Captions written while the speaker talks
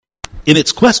In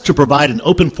its quest to provide an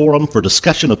open forum for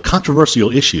discussion of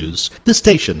controversial issues, this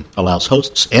station allows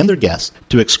hosts and their guests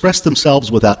to express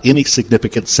themselves without any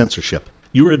significant censorship.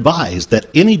 You are advised that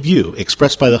any view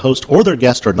expressed by the host or their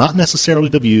guest are not necessarily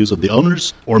the views of the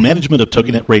owners or management of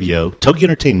TogiNet Radio, Togi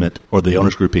Entertainment, or the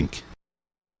Owners Group, Inc.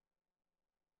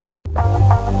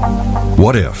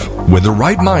 What if, with the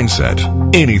right mindset,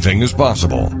 anything is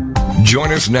possible?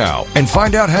 Join us now and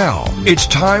find out how. It's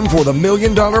time for the $1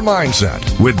 Million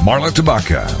Mindset with Marla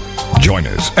Tabaka. Join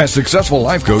us as successful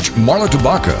life coach Marla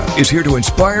Tabaka is here to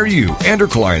inspire you and her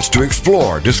clients to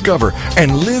explore, discover,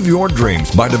 and live your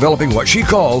dreams by developing what she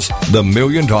calls the $1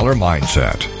 Million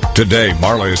Mindset. Today,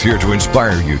 Marla is here to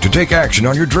inspire you to take action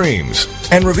on your dreams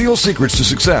and reveal secrets to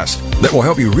success that will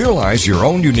help you realize your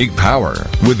own unique power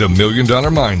with the $1 Million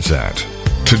Mindset.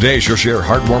 Today, she'll share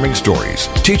heartwarming stories,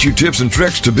 teach you tips and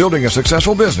tricks to building a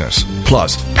successful business,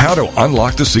 plus how to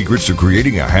unlock the secrets to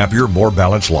creating a happier, more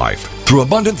balanced life through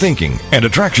abundant thinking and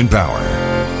attraction power.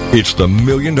 It's the $1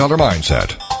 Million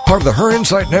Mindset, part of the Her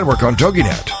Insight Network on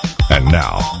TogiNet. And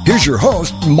now, here's your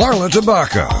host, Marla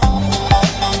Tabaka.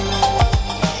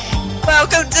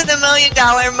 Welcome to the $1 Million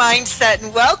Mindset,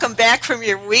 and welcome back from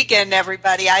your weekend,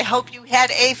 everybody. I hope you had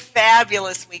a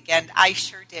fabulous weekend. I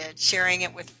sure did, sharing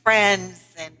it with friends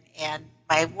and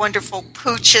my wonderful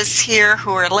pooches here who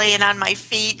are laying on my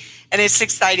feet, and it's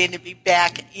exciting to be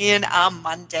back in on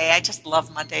Monday. I just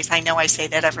love Mondays. I know I say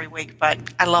that every week, but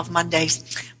I love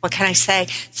Mondays. What can I say?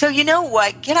 So you know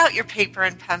what? Get out your paper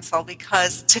and pencil,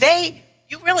 because today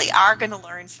you really are going to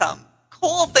learn some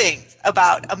cool things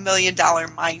about $1 Million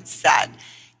Mindset.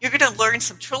 You're going to learn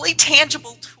some truly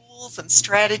tangible tools and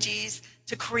strategies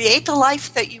to create the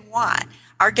life that you want.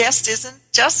 Our guest isn't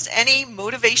just any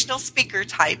motivational speaker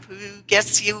type who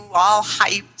gets you all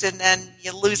hyped and then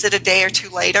you lose it a day or two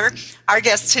later. Our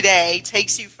guest today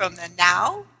takes you from the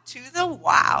now to the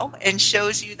wow and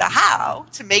shows you the how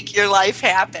to make your life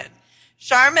happen.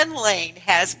 Sharmen Lane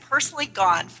has personally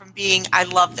gone from being, I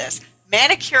love this,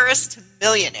 manicurist to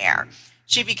millionaire.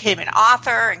 She became an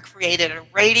author and created a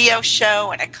radio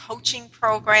show and a coaching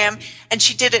program, and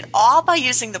she did it all by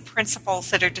using the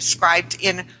principles that are described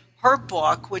in her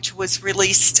book, which was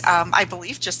released, I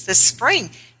believe, just this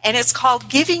spring. And it's called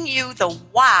Giving You the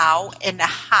Wow and the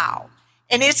How.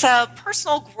 And it's a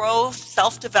personal growth,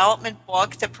 self-development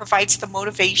book that provides the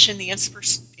motivation, the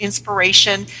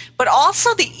inspiration, but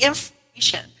also the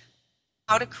information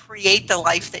how to create the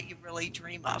life that you really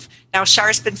dream of. Now,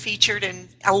 Char's been featured in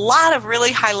a lot of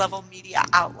really high-level media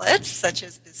outlets, such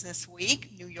as Business Week,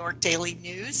 New York Daily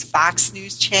News, Fox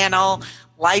News Channel,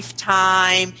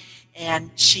 Lifetime, and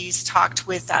she's talked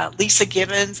with Lisa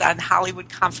Gibbons on Hollywood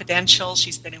Confidential.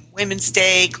 She's been in Women's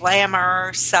Day,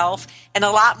 Glamour, Self, and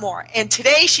a lot more. And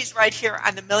today she's right here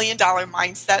on the $1 Million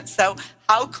Mindset. So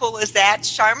how cool is that?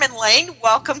 Sharmen Lane,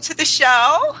 welcome to the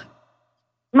show.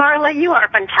 Marla, you are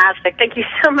fantastic. Thank you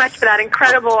so much for that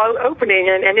incredible opening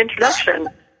and introduction.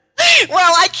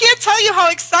 Well, I can't tell you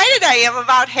how excited I am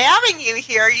about having you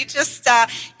here. You just have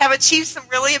achieved some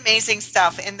really amazing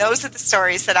stuff, and those are the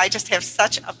stories that I just have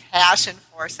such a passion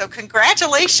for. So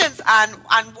congratulations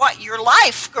on what, your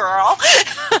life, girl.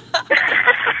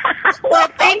 Well,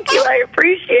 thank you. I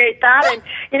appreciate that. And,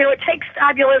 you know, it takes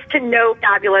fabulous to know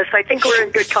fabulous. I think we're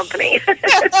in good company.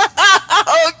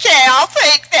 Okay, I'll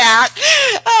take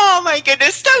that. Oh, my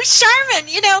goodness. So, Sharmen,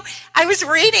 you know, I was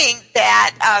reading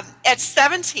that at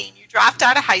 17, you dropped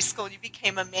out of high school, you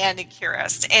became a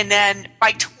manicurist. And then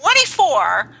by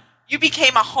 24, you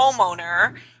became a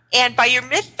homeowner. And by your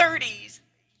mid-30s,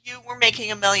 you were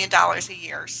making $1 million a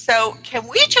year. So can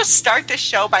we just start the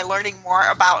show by learning more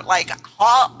about like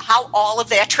how all of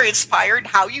that transpired,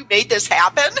 how you made this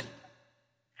happen?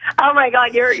 Oh my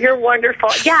God, you're wonderful.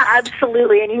 Yeah,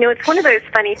 absolutely. And you know, it's one of those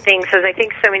funny things, is I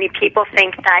think so many people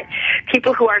think that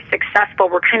people who are successful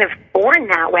were kind of born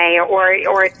that way, or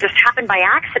it just happened by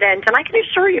accident. And I can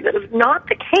assure you that was not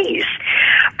the case.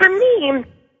 For me,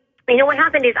 you know, what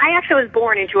happened is I actually was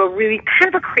born into a really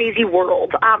kind of a crazy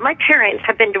world. My parents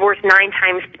have been divorced 9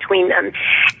 times between them,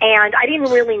 and I didn't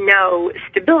really know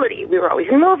stability. We were always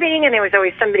moving, and there was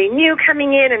always somebody new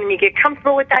coming in, and then you get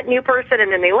comfortable with that new person,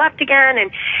 and then they left again,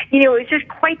 and, you know, it was just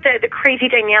quite the crazy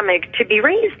dynamic to be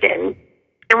raised in.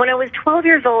 And when I was 12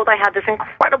 years old, I had this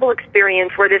incredible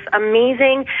experience where this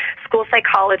amazing school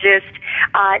psychologist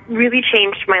really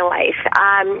changed my life.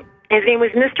 His name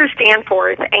was Mr.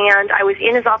 Stanford, and I was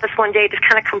in his office one day just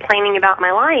kind of complaining about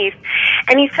my life,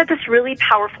 and he said this really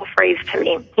powerful phrase to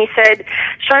me. He said,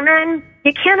 Sharmen,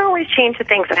 you can't always change the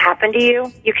things that happen to you.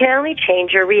 You can only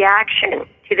change your reaction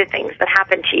to the things that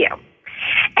happen to you.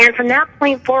 And from that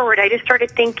point forward, I just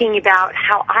started thinking about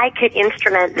how I could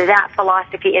instrument that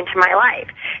philosophy into my life.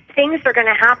 Things are going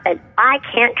to happen. I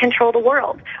can't control the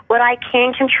world. What I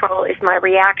can control is my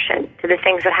reaction to the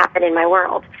things that happen in my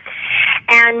world.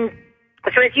 And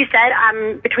so as you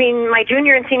said, between my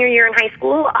junior and senior year in high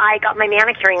school, I got my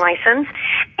manicuring license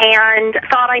and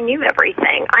thought I knew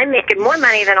everything. I'm making more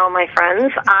money than all my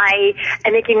friends. I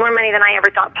am making more money than I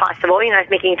ever thought possible. You know, I was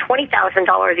making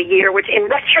 $20,000 a year, which in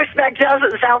retrospect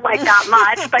doesn't sound like that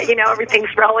much, but, you know,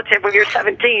 everything's relative when you're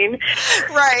 17.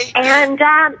 Right. And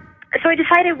so I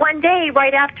decided one day,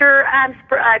 right after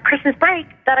Christmas break,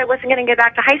 that I wasn't going to go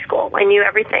back to high school. I knew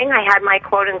everything. I had my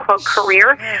quote-unquote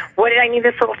career. What did I need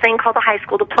this little thing called a high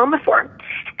school diploma for?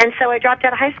 And so I dropped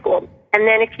out of high school. And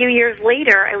then a few years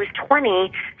later, I was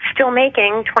 20, still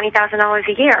making $20,000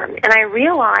 a year. And I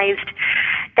realized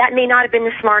that may not have been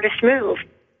the smartest move.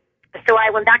 So I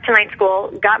went back to night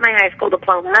school, got my high school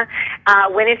diploma,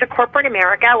 went into corporate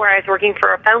America where I was working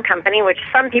for a phone company, which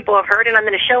some people have heard, and I'm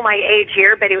going to show my age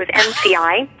here, but it was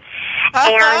MCI. And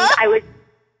I was,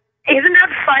 isn't that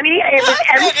funny? It was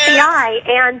MCI,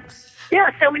 and yeah,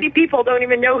 so many people don't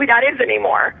even know who that is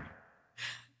anymore.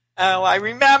 Oh, I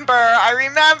remember.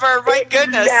 My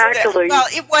goodness. Exactly. Well,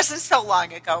 it wasn't so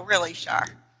long ago, really, Shar.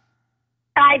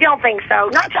 I don't think so.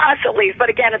 Not to us, at least. But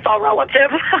again, it's all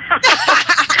relative.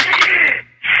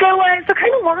 So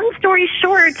kind of long story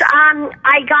short,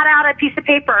 I got out a piece of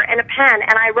paper and a pen,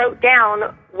 and I wrote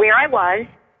down where I was.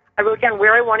 I wrote down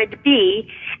where I wanted to be,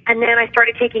 and then I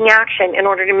started taking action in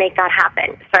order to make that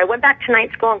happen. So I went back to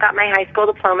night school and got my high school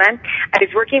diploma. I was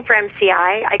working for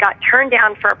MCI. I got turned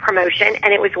down for a promotion,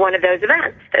 and it was one of those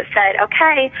events that said,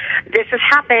 okay, this has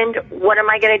happened. What am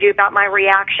I going to do about my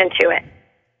reaction to it?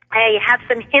 I have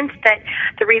some hints that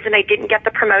the reason I didn't get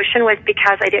the promotion was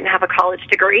because I didn't have a college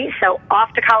degree. So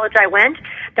off to college I went.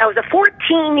 That was a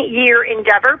 14-year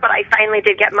endeavor, but I finally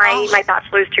did get my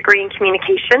bachelor's degree in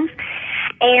communications.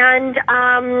 And,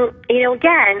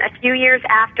 again, a few years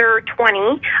after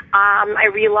 20, I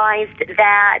realized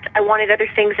that I wanted other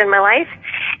things in my life.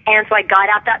 And so I got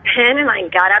out that pen and I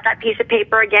got out that piece of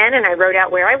paper again, and I wrote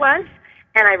out where I was.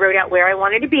 And I wrote out where I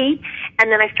wanted to be,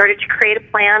 and then I started to create a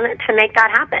plan to make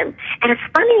that happen. And it's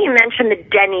funny you mentioned the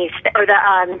Denny's, or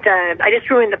I just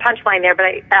ruined the punchline there, but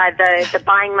the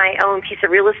buying my own piece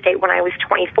of real estate when I was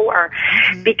 24,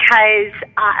 because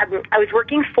I was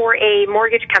working for a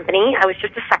mortgage company. I was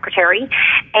just a secretary,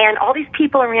 and all these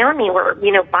people around me were,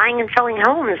 buying and selling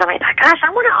homes, and I thought, gosh,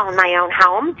 I want to own my own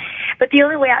home. But the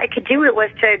only way I could do it was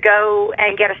to go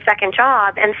and get a second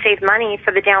job and save money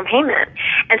for the down payment.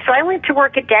 And so I went to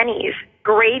work at Denny's,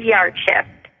 graveyard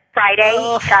shift,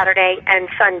 Friday, Saturday, and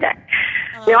Sunday.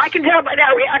 I can tell by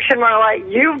that reaction, Marla,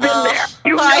 you've been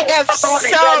there. I have so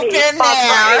been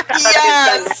there.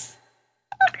 Yes.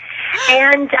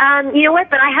 And you know what?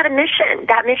 But I had a mission.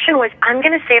 That mission was I'm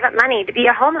going to save up money to be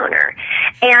a homeowner.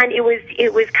 And it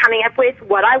was coming up with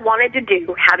what I wanted to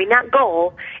do, having that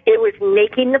goal. It was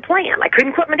making the plan. I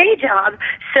couldn't quit my day job,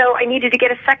 so I needed to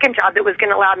get a second job that was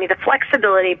going to allow me the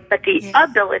flexibility, but the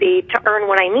ability to earn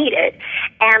what I needed.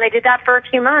 And I did that for a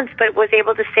few months, but was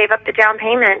able to save up the down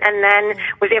payment, and then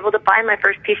was able to buy my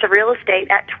first piece of real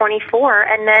estate at 24.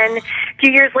 And then a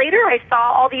few years later, I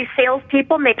saw all these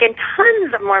salespeople making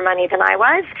tons of more money than I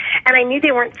was, and I knew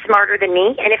they weren't smarter than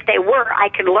me, and if they were, I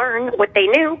could learn what they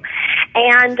knew.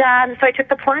 And so I took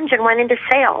the plunge and went into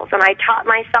sales, and I taught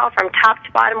myself from top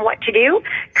to bottom what to do,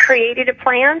 created a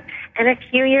plan, and a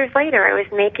few years later, I was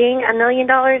making $1 million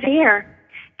a year.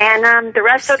 And the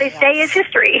rest, so they say, is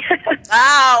history.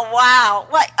 Wow.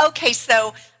 Well, okay,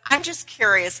 so I'm just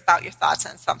curious about your thoughts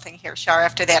on something here, Shar,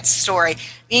 after that story. I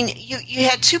mean, you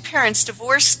had two parents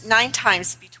divorced 9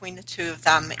 times between the two of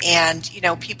them, and,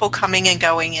 people coming and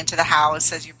going into the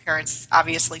house as your parents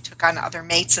obviously took on other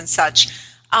mates and such.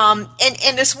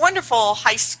 And this wonderful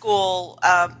high school,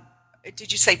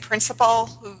 did you say principal,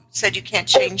 who said you can't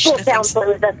change the things?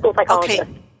 Counselor, the school psychologist.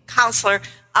 Okay, counselor,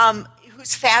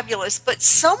 who's fabulous. But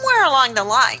somewhere along the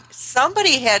line,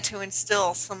 somebody had to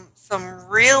instill some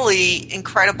really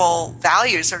incredible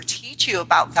values, or teach you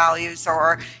about values,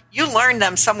 or you learned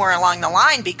them somewhere along the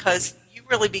line, because you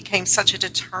really became such a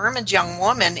determined young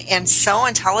woman, and so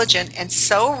intelligent and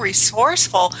so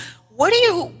resourceful. Where do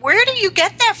you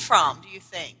get that from, do you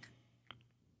think?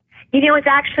 What's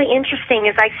actually interesting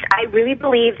is I really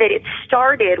believe that it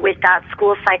started with that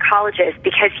school psychologist,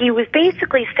 because he was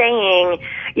basically saying,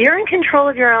 you're in control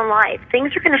of your own life.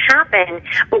 Things are going to happen,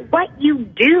 but what you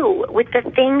do with the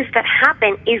things that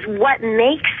happen is what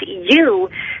makes you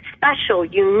special,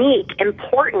 unique,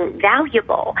 important,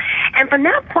 valuable. And from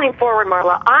that point forward,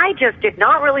 Marla, I just did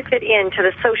not really fit into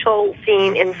the social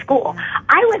scene in school.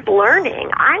 I was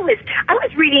learning. I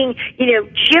was reading,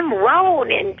 Jim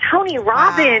Rohn and Tony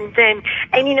Robbins and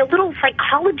little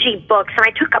psychology books. And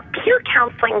I took a peer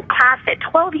counseling class at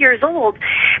 12 years old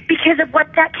because of what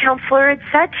that counselor had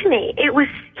said to me. It was,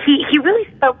 he really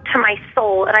spoke to my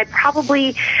soul, and I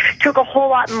probably took a whole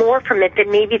lot more from it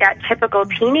than maybe that typical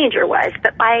teenager was.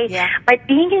 But by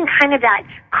being in kind of that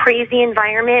crazy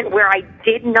environment where I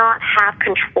did not have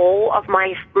control of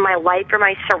my life or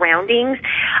my surroundings,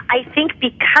 I think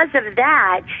because of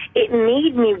that, it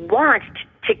made me want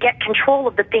to get control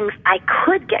of the things I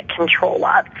could get control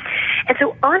of. And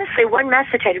so honestly, one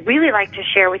message I'd really like to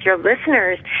share with your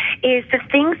listeners is the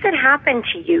things that happen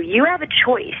to you, you have a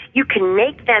choice. You can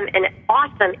make them an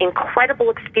awesome, incredible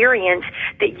experience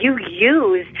that you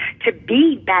use to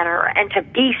be better and to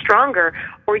be stronger,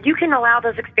 or you can allow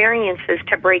those experiences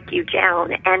to break you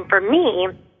down. And for me,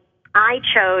 I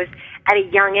chose at a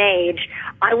young age,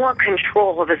 I want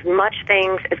control of as much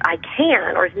things as I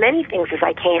can, or as many things as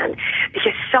I can,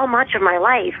 because so much of my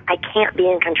life I can't be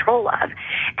in control of.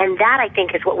 And that, I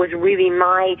think, is what was really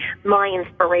my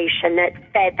inspiration that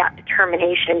fed that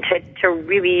determination to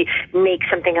really make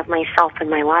something of myself in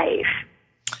my life.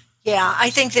 Yeah, I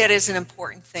think that is an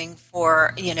important thing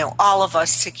for, all of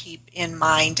us to keep in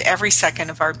mind every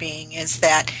second of our being, is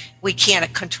that we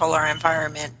can't control our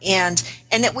environment and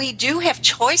that we do have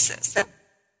choices, that we're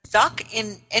stuck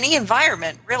in any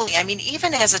environment, really. I mean,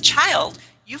 even as a child,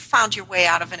 you found your way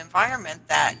out of an environment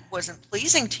that wasn't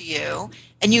pleasing to you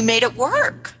and you made it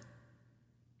work.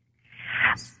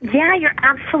 Yeah, you're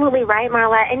absolutely right,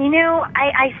 Marla. And,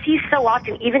 I see so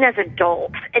often, even as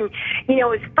adults, and,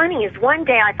 what's funny is one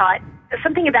day I thought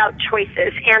something about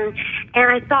choices, and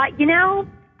I thought,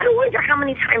 I wonder how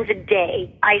many times a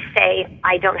day I say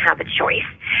I don't have a choice.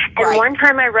 And one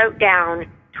time I wrote down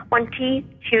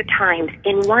 22 times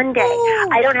in one day,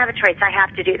 I don't have a choice, I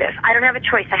have to do this. I don't have a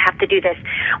choice, I have to do this.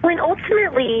 When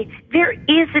ultimately there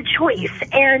is a choice,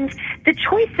 and the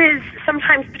choice is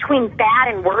sometimes between bad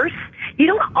and worse. You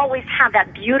don't always have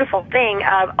that beautiful thing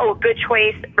of, a good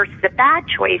choice versus a bad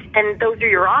choice, and those are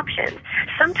your options.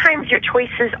 Sometimes your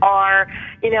choices are,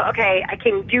 okay, I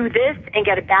can do this and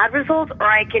get a bad result, or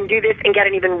I can do this and get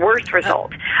an even worse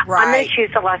result. Right. I'm going to choose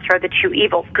the lesser of the two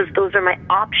evils because those are my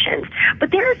options.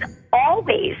 But there's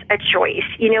always a choice.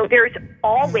 There's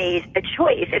always a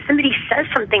choice. If somebody says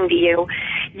something to you,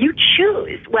 you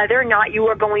choose whether or not you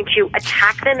are going to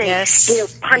attack them and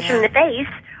punch them in the face,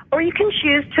 or you can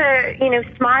choose to,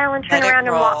 smile and turn around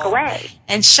and walk away.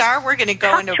 And Shar, we're going to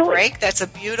go into break. That's a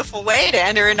beautiful way to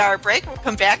enter into our break. We'll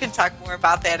come back and talk more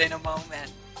about that in a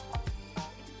moment.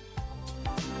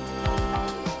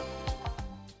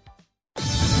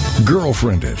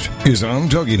 Girlfriend It is on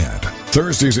TogiNet.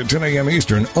 Thursdays at 10 a.m.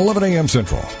 Eastern, 11 a.m.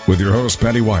 Central, with your hosts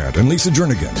Patty Wyatt and Lisa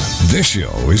Jernigan. This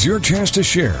show is your chance to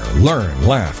share, learn,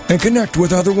 laugh, and connect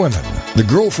with other women. The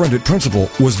Girlfriend It principle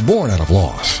was born out of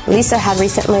loss. Lisa had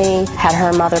recently had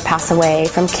her mother pass away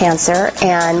from cancer,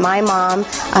 and my mom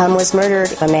was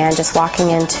murdered. A man just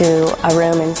walking into a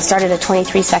room and started a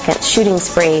 23-second shooting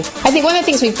spree. I think one of the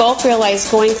things we both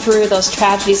realized going through those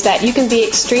tragedies, that you can be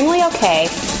extremely okay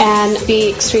and be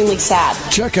extremely sad.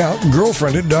 Check out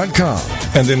girlfriendit.com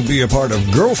and then be a part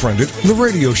of Girlfriend It, the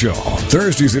radio show.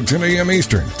 Thursdays at 10 a.m.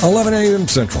 Eastern, 11 a.m.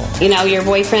 Central. Your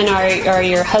boyfriend or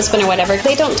your husband or whatever,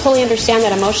 they don't totally understand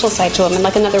that emotional side to them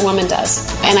like another woman does.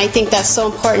 And I think that's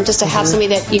so important, just to have somebody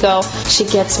that you go, she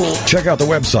gets me. Check out the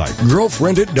website,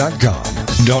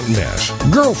 girlfriendit.com. Don't miss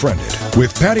Girlfriend It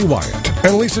with Patty Wyatt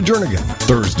and Lisa Jernigan.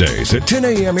 Thursdays at 10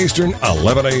 a.m. Eastern,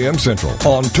 11 a.m. Central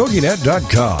on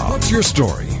TogiNet.com. What's your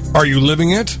story? Are you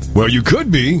living it? Well, you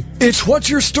could be. It's What's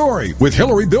Your Story with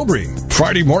Hillary Bilbrey.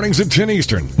 Friday mornings at 10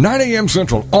 Eastern, 9 a.m.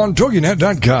 Central on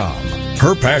TogiNet.com.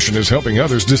 Her passion is helping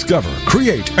others discover,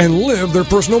 create, and live their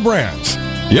personal brands.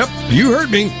 Yep, you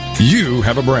heard me. You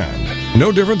have a brand.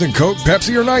 No different than Coke,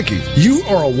 Pepsi, or Nike. You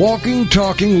are a walking,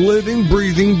 talking, living,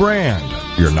 breathing brand.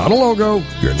 You're not a logo.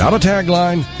 You're not a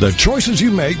tagline. The choices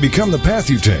you make become the path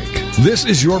you take. This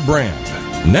is your brand.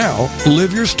 Now,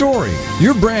 live your story.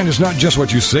 Your brand is not just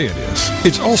what you say it is.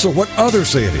 It's also what others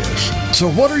say it is.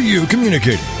 So what are you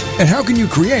communicating? And how can you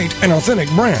create an authentic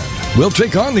brand? We'll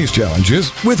take on these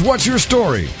challenges with What's Your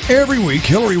Story? Every week,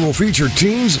 Hillary will feature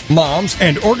teens, moms,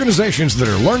 and organizations that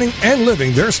are learning and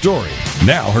living their story.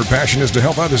 Now, her passion is to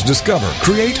help others discover,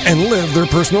 create, and live their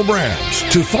personal brands.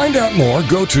 To find out more,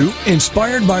 go to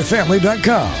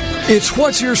inspiredbyfamily.com. It's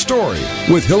What's Your Story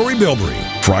with Hillary Bilbrey.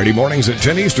 Friday mornings at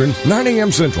 10 Eastern, 9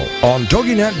 a.m. Central on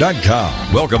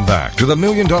TogiNet.com. Welcome back to the $1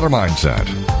 Million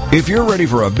Mindset. If you're ready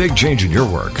for a big change in your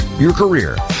work, your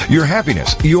career, your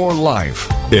happiness, your life,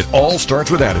 it all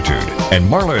starts with attitude, and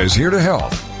Marla is here to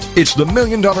help. It's the $1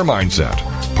 Million Mindset,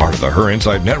 part of the Her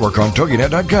Insight Network on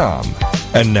TogiNet.com.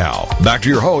 And now, back to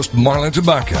your host, Marla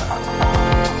Tabaka.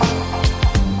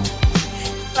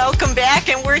 Welcome back,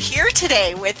 and we're here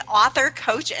today with author,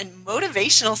 coach, and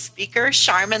motivational speaker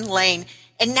Sharmen Lane.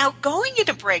 And now, going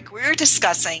into break, we were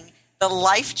discussing the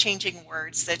life-changing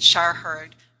words that Shar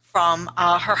heard from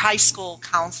her high school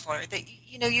counselor. That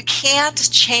you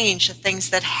can't change the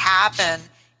things that happen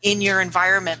in your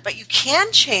environment, but you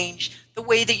can change the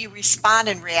way that you respond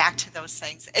and react to those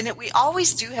things, and that we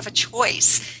always do have a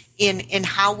choice in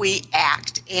how we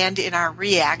act and in our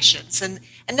reactions, and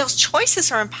those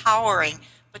choices are empowering.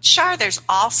 But Shar, there's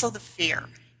also the fear.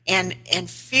 And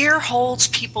fear holds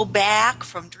people back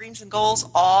from dreams and goals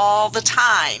all the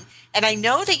time. And I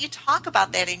know that you talk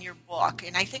about that in your book,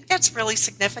 and I think that's really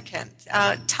significant.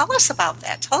 Tell us about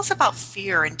that. Tell us about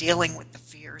fear and dealing with the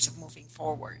fears of moving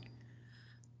forward.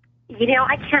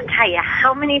 I can't tell you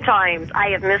how many times I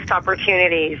have missed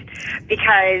opportunities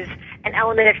because an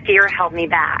element of fear held me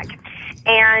back.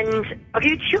 And I'll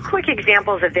give you two quick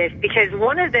examples of this, because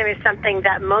one of them is something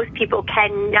that most people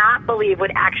cannot believe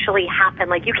would actually happen.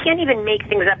 Like, you can't even make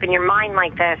things up in your mind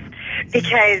like this,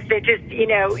 because it just,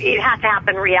 it has to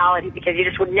happen in reality, because you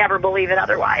just would never believe it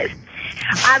otherwise.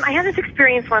 I had this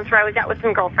experience once where I was out with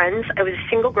some girlfriends. I was a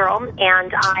single girl,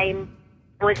 and I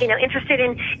was, interested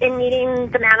in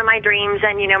meeting the man of my dreams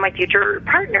and, my future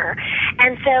partner.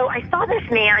 And so I saw this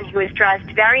man who was dressed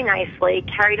very nicely,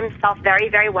 carried himself very,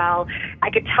 very well.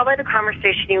 I could tell by the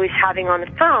conversation he was having on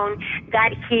the phone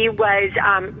that he was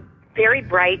very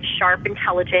bright, sharp,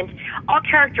 intelligent, all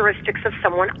characteristics of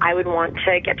someone I would want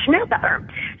to get to know better.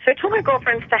 So I told my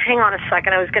girlfriends to hang on a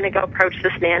second. I was going to go approach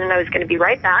this man, and I was going to be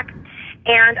right back.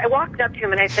 And I walked up to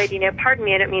him and I said, pardon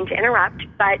me, I don't mean to interrupt,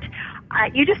 but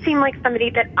you just seem like somebody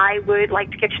that I would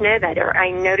like to get to know better.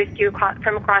 I noticed you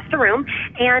from across the room,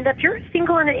 and if you're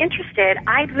single and interested,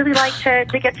 I'd really like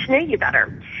to get to know you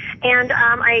better. And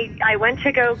I went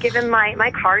to go give him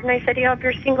my card, and I said, if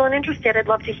you're single and interested, I'd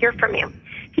love to hear from you.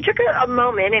 He took a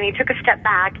moment, and he took a step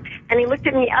back, and he looked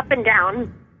at me up and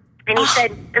down, and he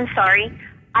said, I'm sorry,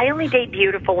 I only date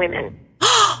beautiful women.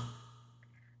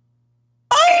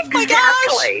 Oh, my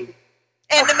gosh.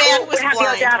 And the man was blind,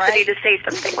 blind, the audacity right? to say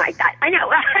something like that. I know.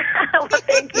 Well,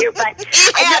 thank you, but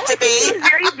he had to be.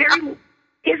 Very, very.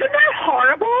 Isn't that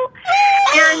horrible?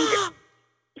 And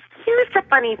here's the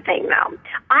funny thing, though.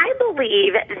 I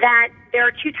believe that there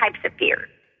are two types of fear.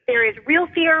 There is real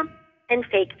fear and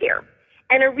fake fear.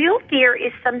 And a real fear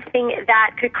is something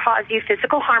that could cause you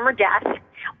physical harm or death,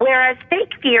 whereas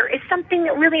fake fear is something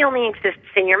that really only exists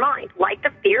in your mind, like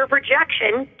the fear of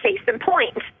rejection, case in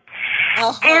point.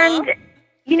 Uh-huh. And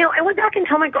I went back and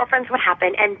told my girlfriends what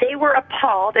happened, and they were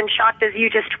appalled and shocked as you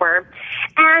just were.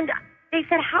 And they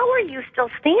said, how are you still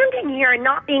standing here and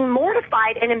not being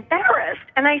mortified and embarrassed?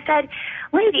 And I said,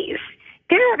 ladies,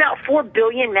 there are about 4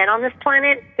 billion men on this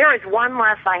planet. There is one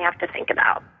less I have to think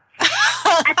about.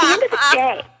 At the end of the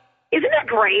day, isn't that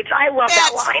great? I love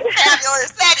that line. That's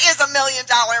fabulous. That is $1 million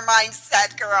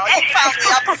mindset, girl. You found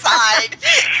the upside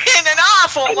in an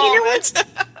awful moment.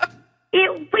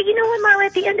 But you know what, Marla?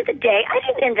 At the end of the day, I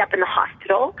didn't end up in the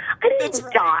hospital. I didn't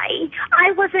die.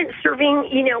 I wasn't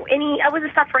I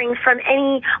wasn't suffering from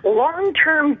any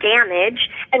long-term damage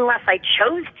unless I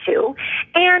chose to.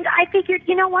 And I figured,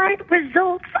 you know what?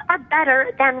 Results are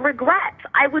better than regrets.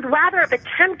 I would rather have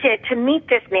attempted to meet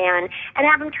this man and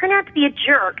have him turn out to be a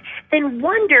jerk than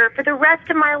wonder for the rest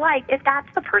of my life if that's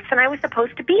the person I was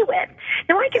supposed to be with.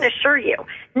 Now, I can assure you,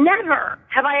 never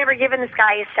have I ever given this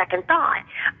guy a second thought.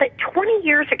 But 20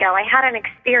 years ago, I had an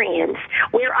experience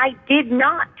where I did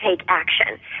not take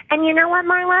action. And you know what,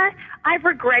 Marla? I've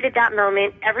regretted that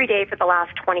moment every day for the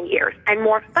last 20 years. And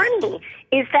more funny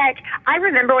is that I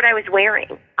remember what I was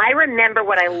wearing. I remember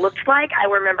what I looked like. I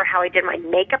remember how I did my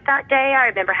makeup that day. I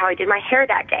remember how I did my hair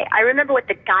that day. I remember what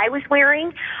the guy was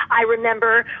wearing. I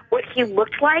remember what he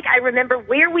looked like. I remember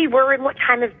where we were and what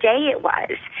time of day it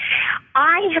was.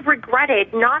 I have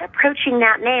regretted not approaching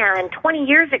that man 20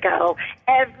 years ago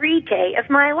every day of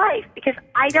my life because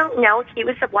I don't know if he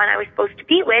was the one I was supposed to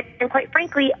be with, and quite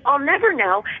frankly, I'll never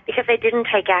know because I didn't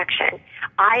take action.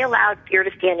 I allowed fear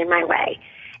to stand in my way.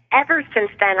 Ever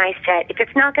since then, I said, if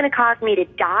it's not going to cause me to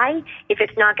die, if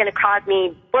it's not going to cause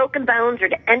me broken bones or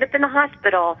to end up in the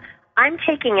hospital, I'm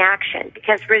taking action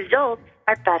because results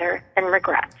are better than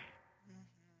regrets.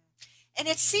 And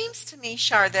it seems to me,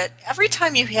 Shar, that every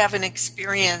time you have an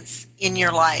experience in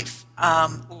your life,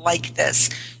 like this,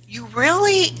 you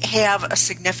really have a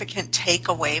significant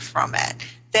takeaway from it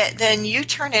that then you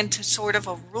turn into sort of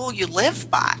a rule you live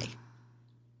by.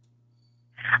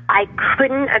 I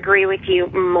couldn't agree with you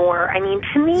more. I mean,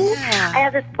 to me, Yeah. I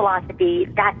have this philosophy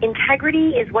that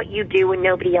integrity is what you do when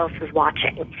nobody else is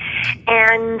watching.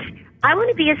 And I want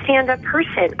to be a stand-up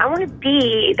person. I want to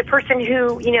be the person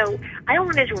who, I don't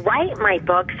want to just write my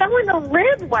books. I want to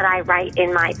live what I write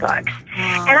in my books.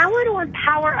 And I want to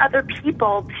empower other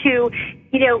people to,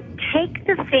 take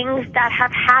the things that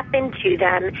have happened to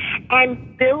them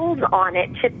and build on it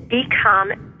to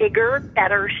become bigger,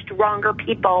 better, stronger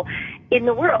people in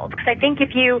the world. Because I think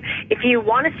if you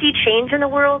want to see change in the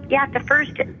world, you have to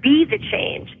first be the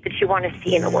change that you want to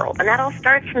see in the world. And that all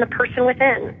starts from the person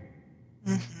within.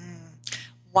 Mm-hmm.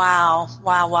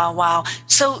 Wow.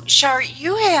 So, Shar,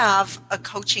 you have a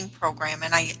coaching program,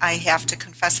 and I have to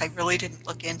confess I really didn't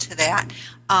look into that.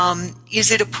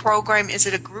 Is it a program? Is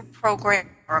it a group program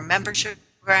or a membership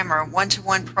program or a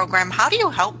one-to-one program? How do you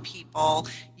help people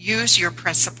use your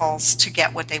principles to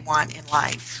get what they want in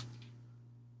life?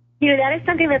 That is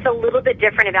something that's a little bit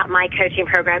different about my coaching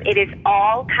program. It is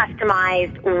all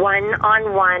customized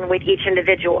one-on-one with each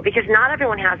individual because not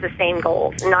everyone has the same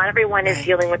goals. Not everyone is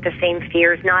dealing with the same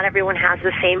fears. Not everyone has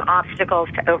the same obstacles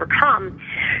to overcome.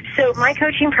 So my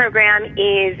coaching program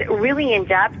is really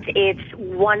in-depth. It's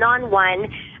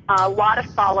one-on-one. A lot of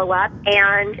follow-up,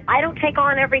 and I don't take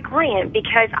on every client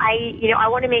because I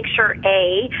want to make sure,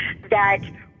 that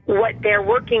what they're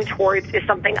working towards is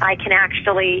something I can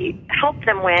actually help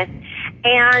them with.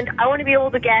 And I want to be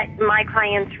able to get my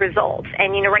clients results.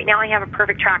 And, right now I have a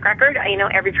perfect track record.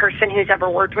 Every person who's ever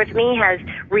worked with me has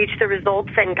reached the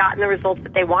results and gotten the results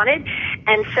that they wanted.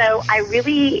 And so I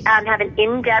really have an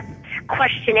in-depth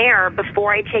questionnaire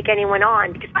before I take anyone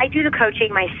on because I do the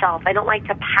coaching myself. I don't like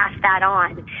to pass that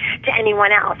on to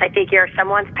anyone else. I figure if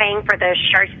someone's paying for the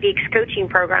Shar Speaks coaching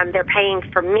program, they're paying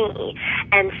for me.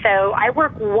 And so I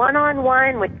work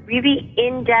one-on-one with really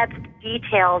in-depth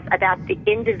details about the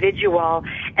individual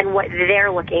and what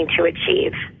they're looking to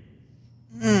achieve.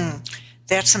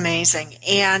 That's amazing.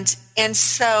 And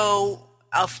so,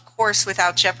 of course,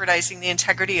 without jeopardizing the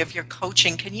integrity of your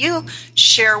coaching, can you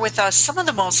share with us some of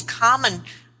the most common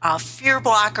fear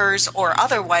blockers or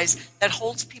otherwise that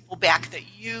holds people back that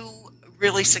you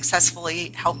really successfully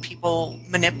help people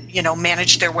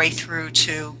manage their way through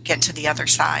to get to the other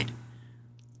side?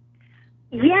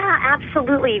 Yeah,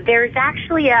 absolutely. There's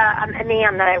actually a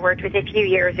man that I worked with a few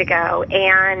years ago,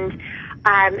 and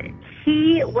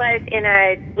he was in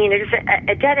just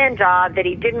a dead-end job that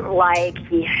he didn't like.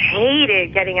 He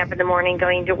hated getting up in the morning,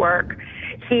 going to work.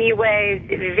 He was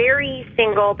very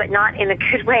single, but not in a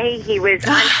good way. He was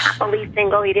unhappily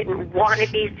single. He didn't want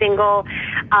to be single.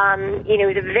 He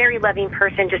was a very loving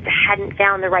person, just hadn't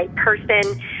found the right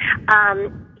person.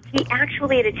 He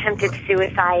actually had attempted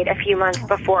suicide a few months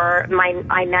before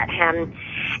I met him.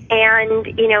 And,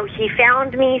 he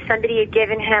found me. Somebody had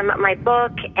given him my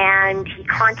book, and he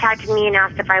contacted me and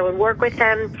asked if I would work with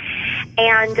him.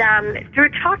 And through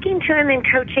talking to him and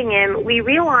coaching him, we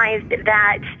realized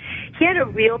that he had a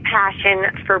real passion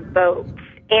for boats.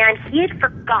 And he had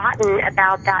forgotten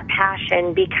about that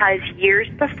passion because years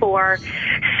before,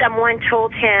 someone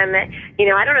told him,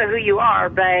 I don't know who you are,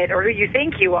 or who you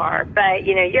think you are, but,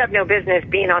 you have no business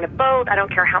being on a boat. I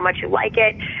don't care how much you like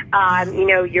it.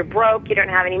 You're broke. You don't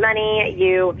have any money.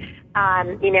 You're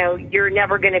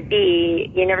never going to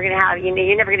be a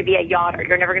yachter.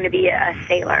 You're never going to be a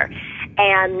sailor.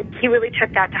 And he really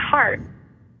took that to heart.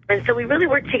 And so we really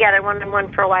worked together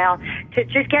one-on-one for a while to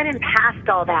just get him past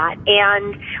all that.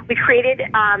 And we created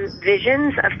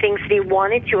visions of things that he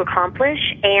wanted to accomplish.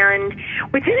 And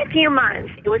within a few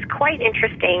months, it was quite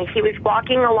interesting. He was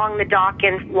walking along the dock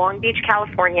in Long Beach,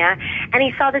 California, and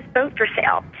he saw this boat for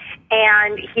sale.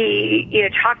 And he,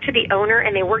 talked to the owner,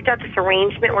 and they worked out this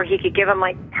arrangement where he could give him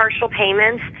partial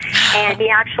payments. And he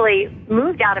actually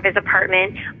moved out of his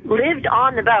apartment, lived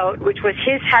on the boat, which was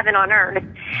his heaven on earth.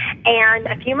 And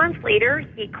a few months later,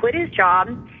 he quit his job,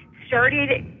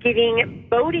 started giving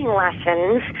boating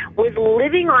lessons, was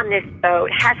living on this boat,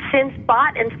 has since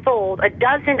bought and sold a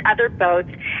dozen other boats,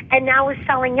 and now is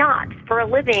selling yachts for a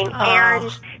living. Oh.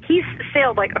 And he's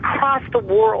sailed across the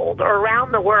world or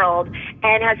around the world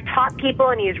and has taught people,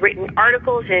 and he's written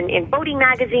articles in boating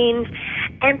magazines.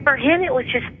 And for him, it was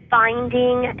just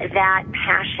finding that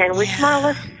passion, which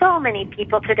Marla, so many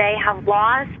people today have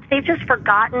lost. They've just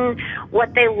forgotten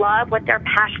what they love, what they're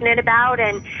passionate about.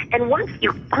 And once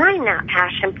you find that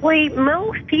passion, boy,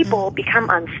 most people become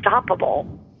unstoppable.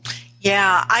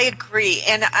 Yeah, I agree.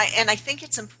 And I think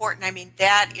it's important. I mean,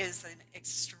 that is an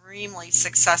extremely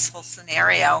successful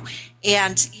scenario.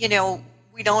 And,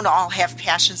 we don't all have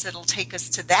passions that'll take us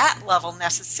to that level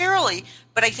necessarily,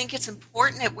 but I think it's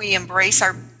important that we embrace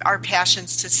our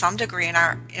passions to some degree in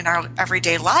our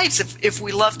everyday lives. If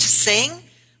we love to sing,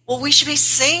 well, we should be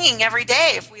singing every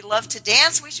day. If we love to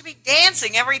dance, we should be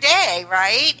dancing every day,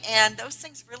 right? And those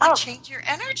things really change your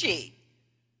energy.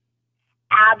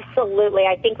 Absolutely.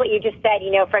 I think what you just said,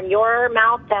 from your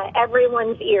mouth to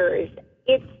everyone's ears,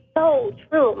 it's so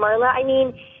true, Marla. I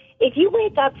mean, if you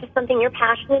wake up to something you're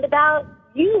passionate about,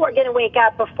 you are going to wake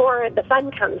up before the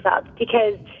sun comes up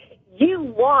because you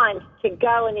want to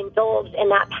go and indulge in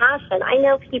that passion. I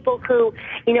know people who,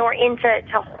 are into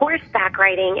horseback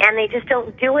riding, and they just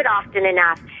don't do it often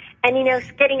enough. And,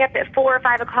 getting up at 4 or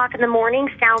 5 o'clock in the morning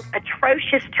sounds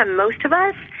atrocious to most of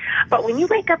us. But when you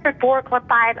wake up at 4 o'clock,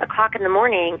 5 o'clock in the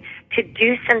morning to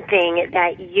do something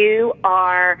that you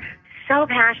are so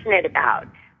passionate about,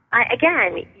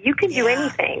 again, you can do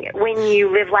anything when you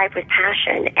live life with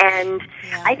passion. And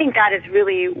I think that is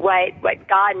really what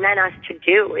God meant us to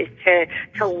do, is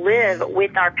to live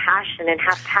with our passion and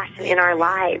have passion in our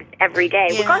lives every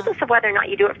day. Regardless of whether or not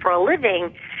you do it for a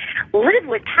living, live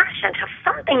with passion. Have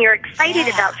something you're excited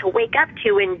about to wake up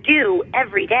to and do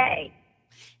every day.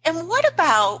 And what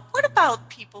about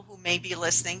people who may be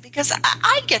listening? Because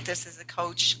I get this as a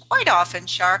coach quite often,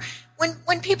 Shar.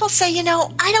 When people say,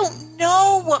 I don't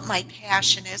know what my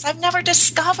passion is. I've never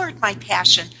discovered my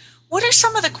passion. What are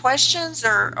some of the questions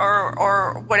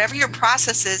or whatever your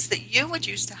process is that you would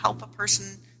use to help a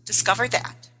person discover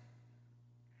that?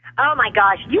 Oh, my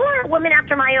gosh. You are a woman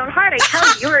after my own heart. I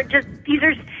tell you, these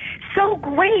are so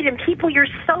great. And people, you're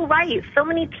so right. So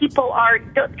many people I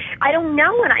don't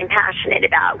know what I'm passionate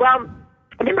about. Well,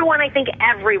 number one, I think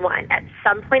everyone at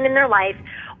some point in their life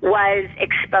was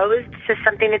exposed to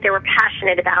something that they were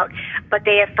passionate about, but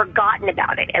they have forgotten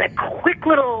about it. And a quick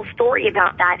little story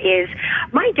about that is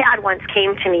my dad once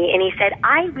came to me and he said,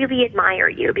 I really admire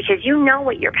you because you know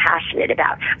what you're passionate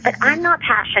about, but I'm not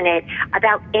passionate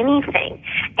about anything.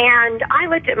 And I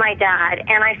looked at my dad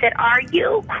and I said, are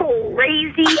you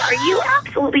crazy? Are you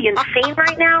absolutely insane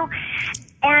right now?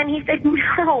 And he said,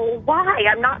 no, why?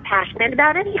 I'm not passionate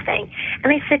about anything.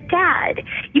 And I said, Dad,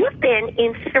 you have been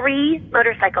in 3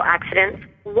 motorcycle accidents,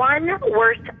 one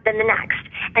worse than the next,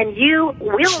 and you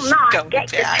will not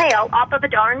get your tail off of a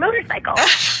darn motorcycle.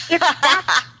 If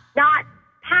that's not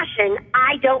passion,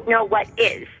 I don't know what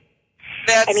is.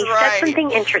 And he said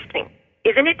something interesting.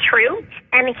 Isn't it true?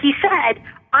 And he said,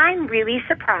 I'm really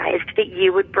surprised that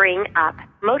you would bring up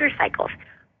motorcycles.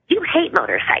 You hate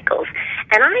motorcycles.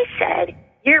 And I said,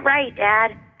 you're right,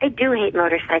 Dad. I do hate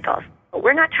motorcycles. But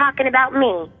we're not talking about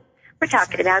me. We're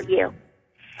talking about you.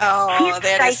 Oh,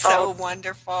 that is so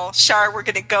wonderful. Shar, we're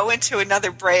going to go into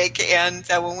another break, and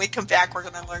when we come back, we're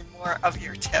going to learn more of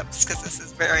your tips, because this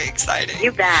is very exciting.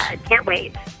 You bet. Can't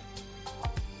wait.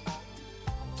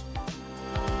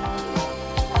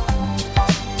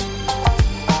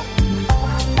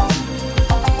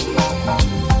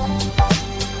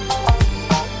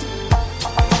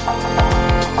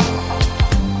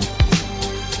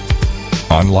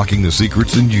 Unlocking the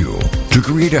secrets in you to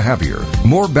create a happier,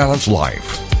 more balanced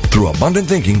life through abundant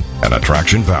thinking and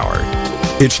attraction power.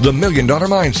 It's the $1 Million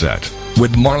Mindset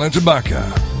with Marla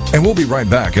Tabaka. And we'll be right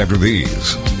back after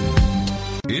these.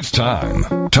 It's time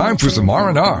for some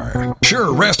R&R.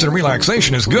 Sure, rest and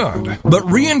relaxation is good, but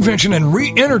reinvention and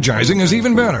re-energizing is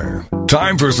even better.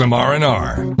 Time for some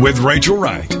R&R with Rachel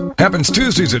Wright. Happens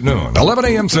Tuesdays at noon, 11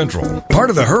 a.m. Central. Part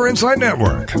of the Her Insight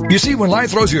Network. You see, when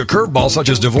life throws you a curveball such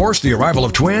as divorce, the arrival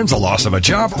of twins, the loss of a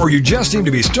job, or you just seem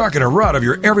to be stuck in a rut of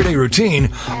your everyday routine,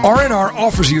 R&R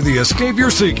offers you the escape you're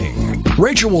seeking.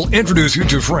 Rachel will introduce you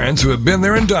to friends who have been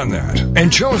there and done that,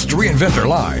 and chose to reinvent their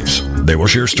lives. They will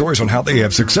share stories on how they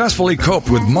have successfully coped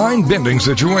with mind-bending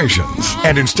situations.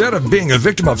 And instead of being a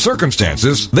victim of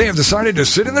circumstances, they have decided to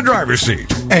sit in the driver's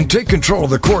seat and take control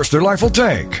of the course their life will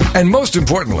take. And most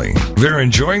importantly, they're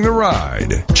enjoying the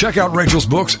ride. Check out Rachel's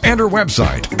books and her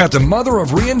website at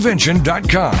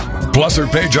themotherofreinvention.com. Plus her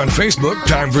page on Facebook,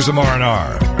 Time for Some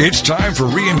R&R. It's time for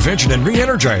reinvention and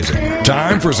re-energizing.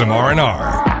 Time for some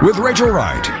R&R with Rachel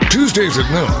Wright. Tuesdays at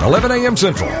noon, 11 a.m.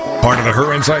 Central. Part of the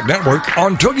Her Insight Network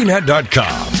on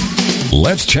TogiNet.com.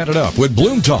 Let's chat it up with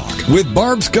Bloom Talk with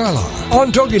Barb Scala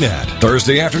on TogiNet.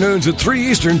 Thursday afternoons at 3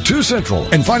 Eastern, 2 Central.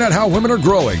 And find out how women are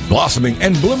growing, blossoming,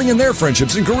 and blooming in their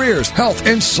friendships and careers, health,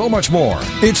 and so much more.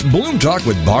 It's Bloom Talk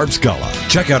with Barb Scala.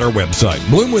 Check out our website,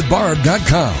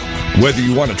 bloomwithbarb.com. Whether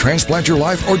you want to transplant your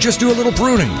life or just do a little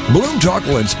pruning, Bloom Talk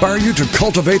will inspire you to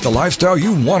cultivate the lifestyle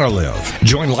you want to live.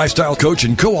 Join lifestyle coach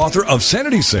and co-author of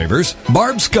Sanity Savers,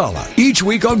 Barb Scala, each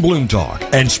week on Bloom Talk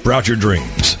and sprout your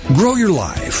dreams. Grow your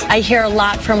life. I hear a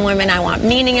lot from women. I want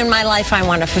meaning in my life. I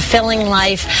want a fulfilling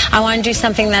life. I want to do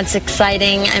something that's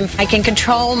exciting, and I can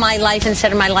control my life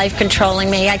instead of my life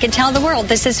controlling me. I can tell the world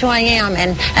this is who I am,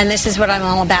 and this is what I'm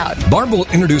all about. Barb will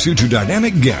introduce you to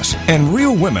dynamic guests and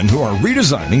real women who are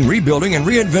redesigning, rebuilding, and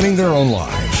reinventing their own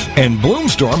lives. And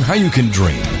Bloomstorm how you can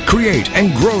dream, create,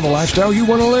 and grow the lifestyle you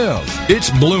want to live. It's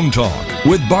Bloom Talk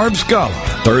with Barb Scala.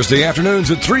 Thursday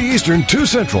afternoons at 3 Eastern, 2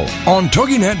 Central on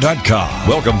TogiNet.com.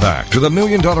 Welcome back to the $1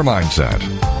 Million Mindset.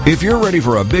 If you're ready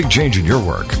for a big change in your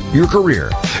work, your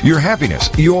career, your happiness,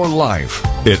 your life,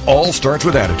 it all starts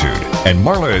with attitude. And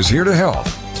Marla is here to help.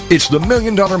 It's the $1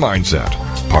 Million Mindset,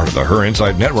 part of the Her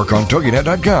Inside Network on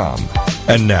TogiNet.com.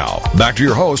 And now, back to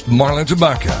your host, Marla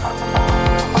Tabaka.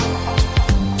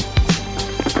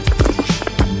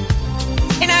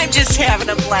 Just having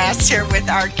a blast here with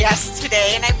our guests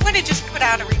today, and I want to just put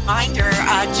out a reminder,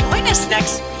 join us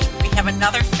next week. We have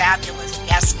another fabulous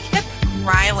guest, Kip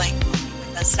Greiling,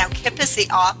 with us. Now, Kip is the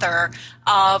author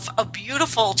of a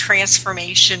beautiful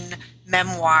transformation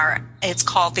memoir. It's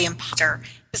called The Imposter.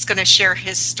 He's going to share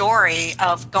his story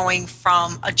of going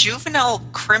from a juvenile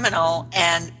criminal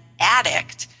and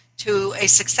addict to a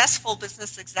successful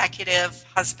business executive,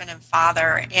 husband, and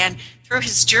father. And through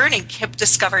his journey, Kip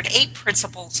discovered 8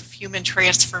 principles of human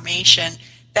transformation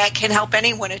that can help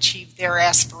anyone achieve their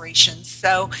aspirations.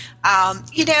 So,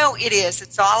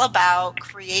 it's all about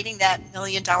creating that $1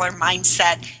 million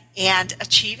mindset and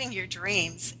achieving your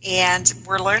dreams. And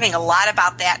we're learning a lot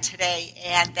about that today,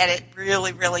 and that it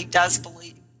really, really does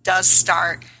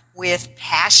start with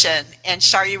passion. And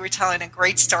Shar, you were telling a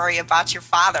great story about your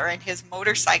father and his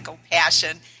motorcycle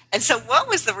passion. And so what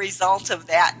was the result of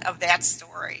that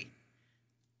story?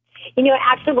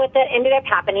 Actually what that ended up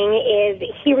happening is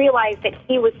he realized that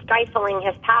he was stifling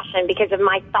his passion because of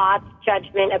my thoughts,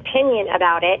 judgment, opinion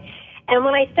about it. And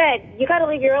when I said, you got to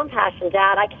live your own passion,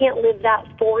 Dad, I can't live that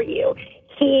for you.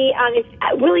 He is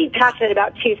really passionate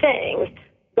about 2 things,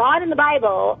 God and the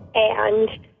Bible and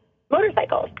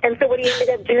motorcycles. And so what he ended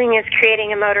up doing is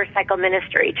creating a motorcycle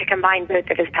ministry to combine both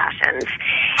of his passions.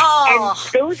 Oh.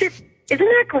 And those isn't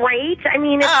that great? I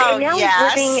mean, now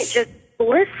yes. He's living it just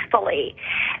blissfully.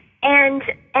 And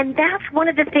that's one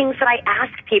of the things that I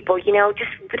ask people,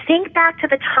 just think back to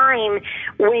the time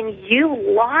when you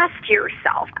lost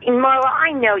yourself. And Marla,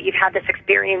 I know you've had this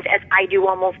experience, as I do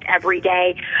almost every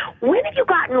day. When have you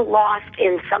gotten lost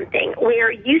in something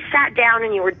where you sat down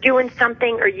and you were doing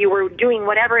something, or you were doing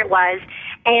whatever it was,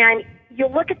 and you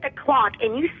look at the clock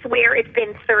and you swear it's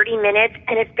been 30 minutes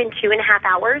and it's been 2.5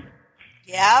 hours?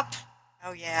 Yep.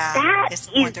 Oh, yeah.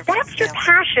 That's your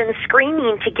passion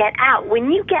screaming to get out.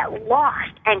 When you get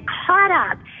lost and caught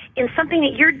up in something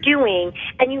that you're doing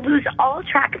and you lose all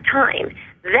track of time,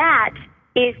 that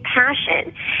is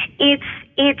passion. It's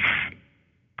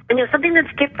something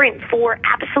that's different for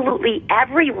absolutely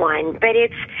everyone, but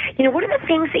it's, what are the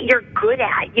things that you're good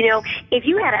at? If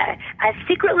you had a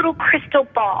secret little crystal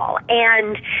ball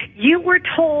and you were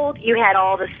told you had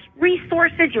all the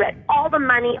resources, you had all the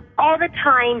money, all the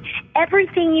time,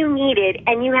 everything you needed,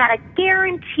 and you had a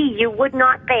guarantee you would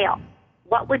not fail,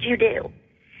 what would you do?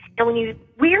 And when you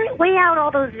weigh out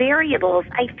all those variables,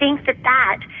 I think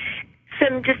that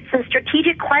some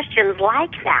strategic questions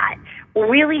like that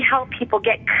really help people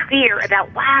get clear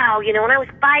about, wow, when I was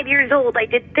 5 years old, I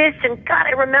did this, and God,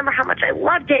 I remember how much I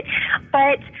loved it,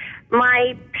 but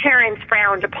my parents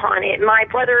frowned upon it. My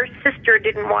brother or sister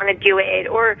didn't want to do it,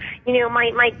 or,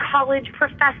 my college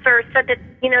professor said that,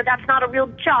 that's not a real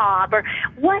job, or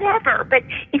whatever. But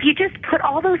if you just put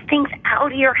all those things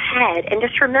out of your head and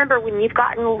just remember when you've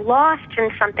gotten lost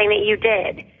in something that you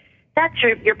did, that's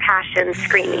your passion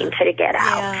screaming to get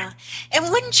out. Yeah. And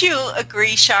wouldn't you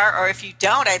agree, Shar, or if you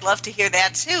don't, I'd love to hear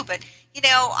that too. But,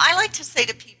 I like to say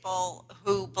to people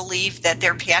who believe that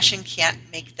their passion can't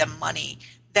make them money,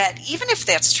 that even if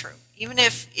that's true, even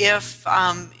if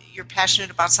you're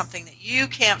passionate about something that you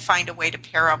can't find a way to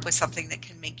pair up with something that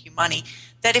can make you money,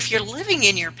 that if you're living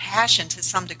in your passion to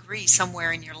some degree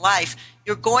somewhere in your life,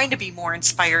 you're going to be more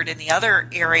inspired in the other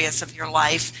areas of your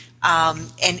life,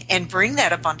 and bring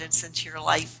that abundance into your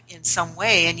life in some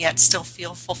way, and yet still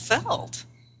feel fulfilled.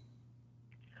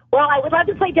 Well, I would love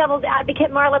to play devil's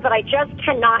advocate, Marla, but I just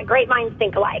cannot. Great minds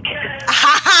think alike.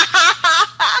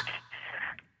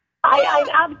 I'm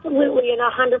absolutely in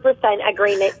 100%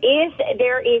 agreement. If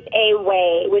there is a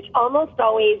way, which almost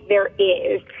always there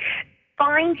is,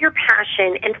 find your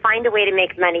passion and find a way to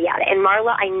make money at it. And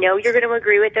Marla, I know you're going to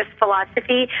agree with this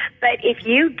philosophy, but if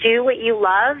you do what you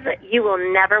love, you will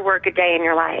never work a day in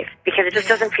your life because it just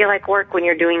doesn't feel like work when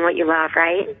you're doing what you love,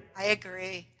 right? I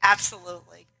agree.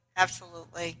 Absolutely.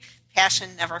 Absolutely. Passion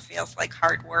never feels like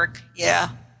hard work. Yeah.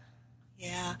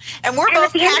 Yeah. And we're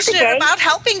both passionate about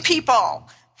helping people.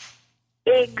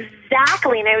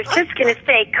 Exactly. And I was just going to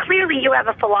say, clearly you have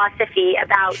a philosophy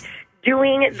about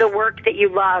doing the work that you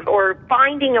love or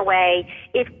finding a way.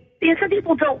 Some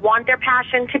people don't want their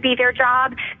passion to be their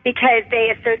job because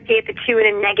they associate the two in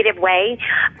a negative way.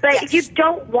 But if you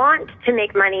don't want to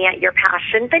make money at your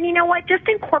passion, then you know what? Just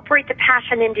incorporate the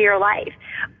passion into your life.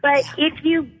 But if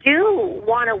you do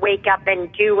want to wake up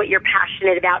and do what you're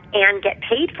passionate about and get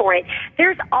paid for it,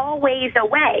 there's always a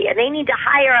way. And they need to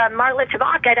hire a Marla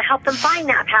Tabaka to help them find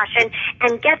that passion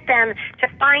and get them to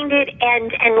find it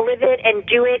and live it and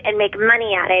do it and make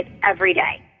money at it every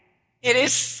day. It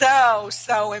is so,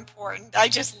 so important. I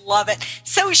just love it.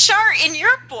 So, Shar, in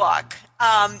your book,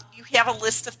 you have a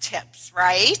list of tips,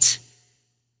 right?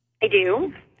 I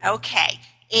do. Okay.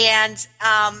 And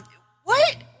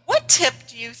what tip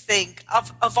do you think,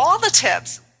 of all the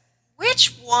tips,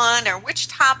 which one or which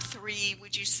top three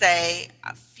would you say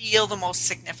feel the most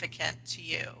significant to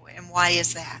you, and why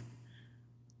is that?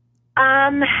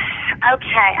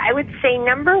 Okay, I would say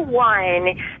number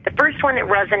one, the first one that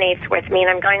resonates with me, and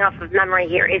I'm going off of memory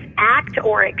here, is act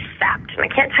or accept. And I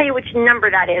can't tell you which number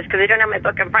that is because I don't have my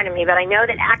book in front of me, but I know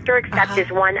that act or accept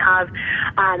is one of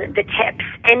the tips.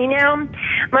 And you know,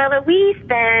 Marla, we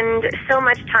spend so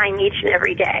much time each and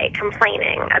every day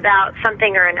complaining about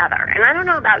something or another. And I don't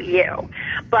know about you,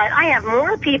 but I have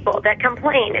more people that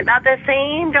complain about the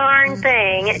same darn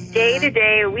thing day to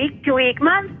day, week to week,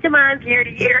 month to month, year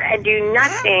to year, and do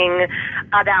nothing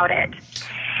about it.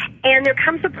 And there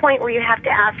comes a point where you have to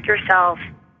ask yourself,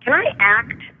 can I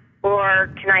act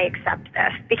or can I accept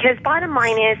this? Because bottom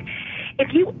line is,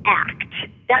 if you act,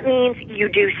 that means you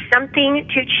do something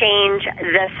to change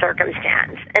the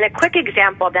circumstance. And a quick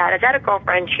example of that is I had a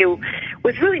girlfriend who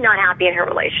was really not happy in her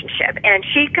relationship, and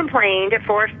she complained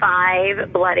for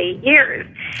 5 bloody years.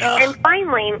 And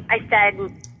finally, I said,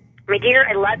 my dear,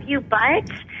 I love you, but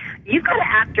you've got to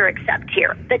act or accept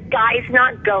here. The guy's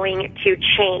not going to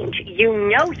change. You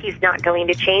know he's not going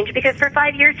to change because for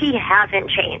 5 years he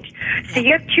hasn't changed. So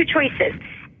you have 2 choices.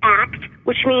 Act,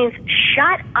 which means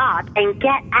shut up and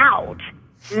get out.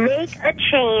 Make a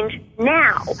change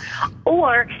now.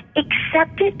 Or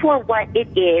accept it for what it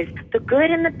is, the good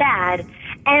and the bad,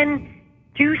 and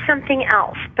do something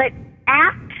else. But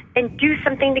act and do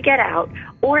something to get out,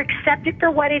 or accept it for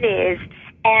what it is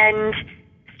and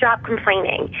stop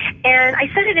complaining. And I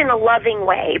said it in a loving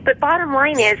way, but bottom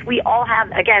line is we all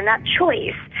have, again, that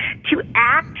choice to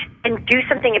act and do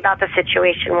something about the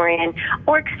situation we're in,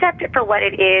 or accept it for what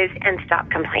it is and stop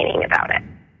complaining about it.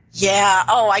 Yeah.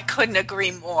 Oh, I couldn't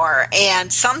agree more.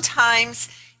 And sometimes,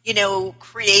 you know,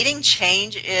 creating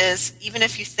change is, even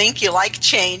if you think you like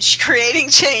change, creating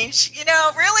change, you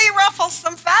know, really ruffles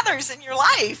some feathers in your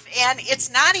life. And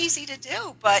it's not easy to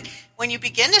do. But when you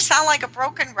begin to sound like a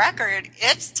broken record,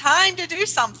 it's time to do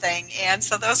something. And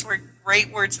so those were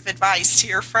great words of advice to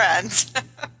your friends.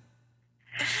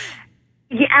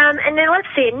 Yeah, and then let's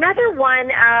see, another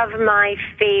one of my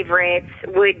favorites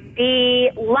would be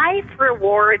life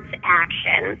rewards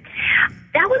action.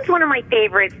 That was one of my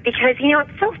favorites because, you know,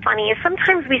 it's so funny is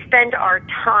sometimes we spend our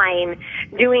time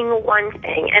doing one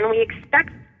thing and we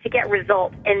expect to get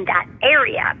results in that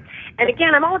area. And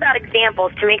again, I'm all about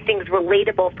examples to make things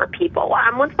relatable for people.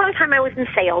 Once upon a time I was in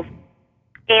sales,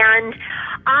 and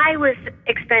I was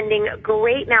expending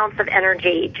great amounts of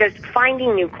energy just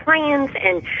finding new clients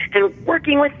and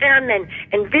working with them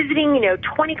and visiting,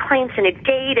 20 clients in a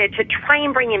day to try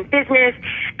and bring in business.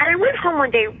 And I went home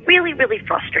one day really, really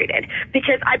frustrated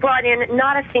because I brought in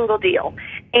not a single deal.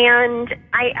 And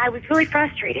I was really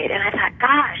frustrated. And I thought,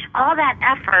 gosh, all that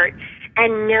effort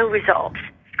and no results.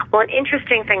 Well, an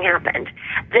interesting thing happened.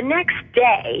 The next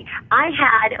day, I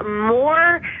had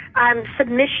more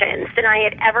submissions than I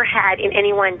had ever had in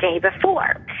any one day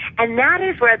before. And that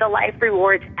is where the life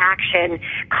rewards action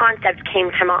concept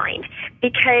came to mind,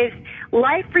 because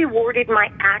life rewarded my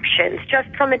actions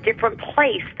just from a different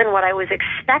place than what I was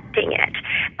expecting it.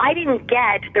 I didn't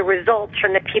get the results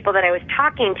from the people that I was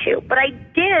talking to, but I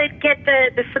did get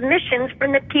the submissions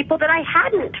from the people that I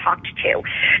hadn't talked to.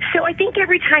 So I think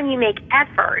every time you make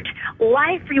effort,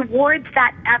 life rewards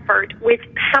that effort with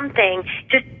something.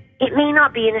 Just it may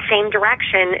not be in the same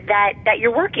direction that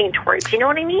you're working towards. You know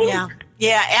what I mean?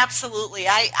 Yeah, absolutely.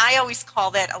 I always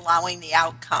call that allowing the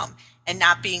outcome and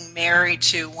not being married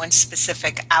to one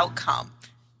specific outcome.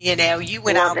 You know, you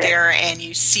went out there and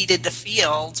you seeded the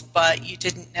field, but you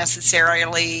didn't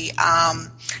necessarily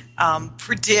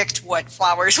predict what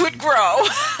flowers would grow.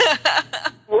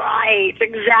 Right,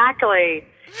 exactly.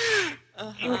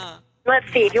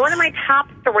 Let's see. If you want my top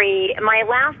 3, my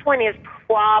last one is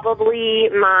probably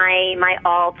my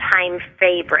all-time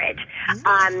favorite.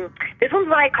 This one's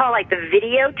what I call like the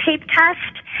videotape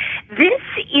test. This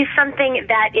is something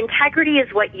that integrity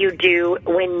is what you do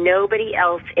when nobody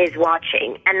else is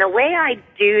watching. And the way I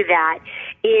do that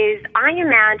is I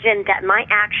imagine that my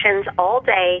actions all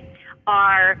day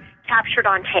are captured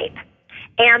on tape.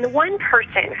 And one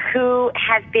person who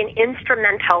has been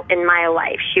instrumental in my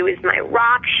life, she was my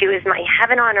rock, she was my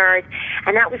heaven on earth,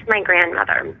 and that was my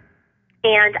grandmother.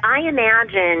 And I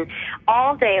imagine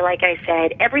all day, like I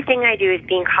said, everything I do is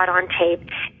being caught on tape.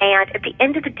 And at the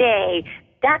end of the day,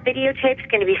 that videotape is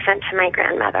going to be sent to my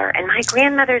grandmother, and my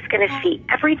grandmother is going to see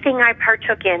everything I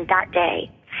partook in that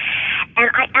day. And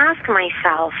I ask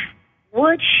myself,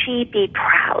 would she be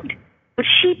proud? Would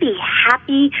she be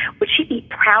happy? Would she be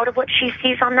proud of what she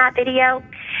sees on that video?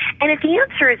 And if the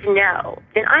answer is no,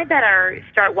 then I better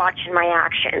start watching my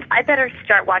actions. I better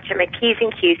start watching my P's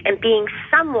and Q's and being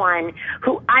someone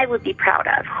who I would be proud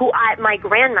of, who my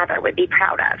grandmother would be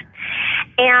proud of.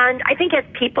 And I think as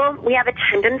people, we have a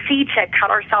tendency to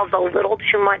cut ourselves a little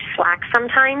too much slack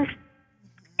sometimes.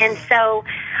 And so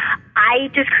I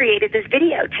just created this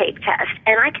videotape test.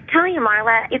 And I can tell you,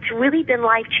 Marla, it's really been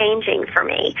life-changing for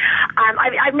me.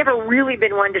 I've never really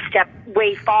been one to step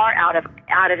way far out of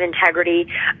integrity.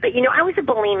 But, you know, I was a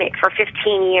bulimic for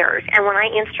 15 years. And when I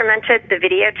instrumented the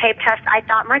videotape test, I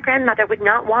thought my grandmother would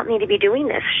not want me to be doing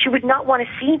this. She would not want to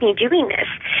see me doing this.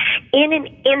 In an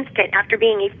instant, after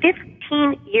being a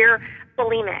 15-year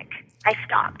bulimic, I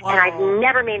stopped, and I've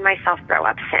never made myself throw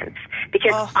up since,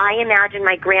 because I imagine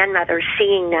my grandmother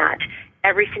seeing that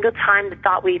every single time the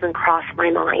thought would even cross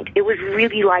my mind. It was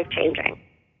really life-changing.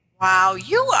 Wow,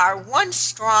 you are one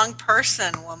strong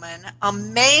person, woman.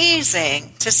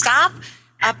 Amazing. To stop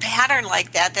a pattern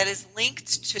like that is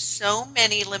linked to so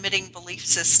many limiting belief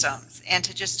systems, and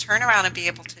to just turn around and be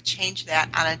able to change that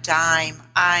on a dime.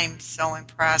 I'm so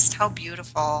impressed. How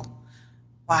beautiful.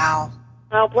 Wow.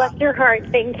 Oh, bless your heart.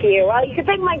 Thank you. Well, you can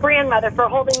thank my grandmother for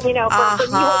holding, for me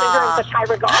holding her in such high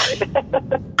regard.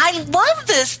 I love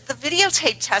the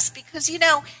videotape test because,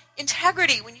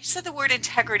 integrity, when you said the word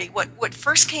integrity, what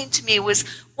first came to me was,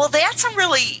 well, that's a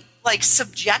really,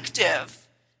 subjective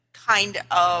kind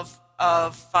of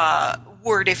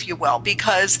word, if you will,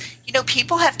 because,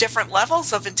 people have different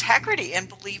levels of integrity and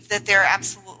believe that they're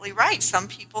absolutely right. Some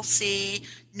people see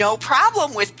no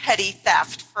problem with petty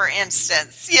theft, for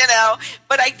instance,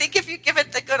 but I think if you give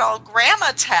it the good old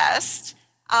grandma test,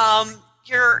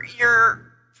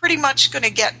 you're pretty much going to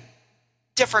get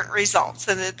different results,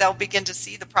 and that they'll begin to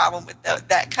see the problem with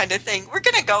that kind of thing. We're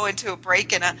going to go into a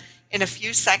break in a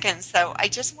few seconds, so I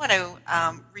just want to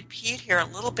repeat here a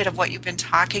little bit of what you've been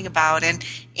talking about, and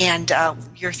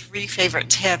your 3 favorite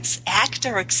tips. Act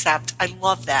or accept. I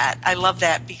love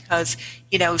that because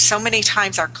so many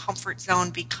times our comfort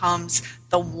zone becomes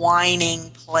the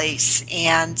whining place,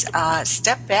 and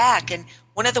step back. And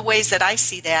one of the ways that I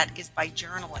see that is by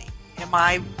journaling. Am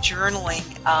I journaling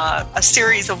a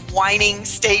series of whining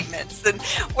statements? And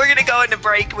we're going to go into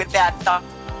break with that thought.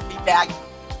 Be back.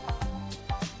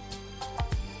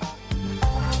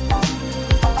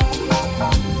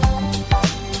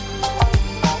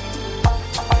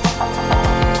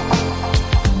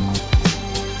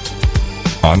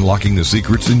 Unlocking the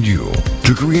secrets in you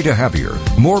to create a happier,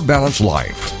 more balanced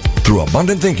life through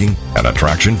abundant thinking and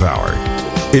attraction power.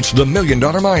 It's the $1 Million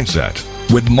Mindset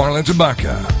with Marla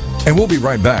Tabaka. And we'll be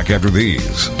right back after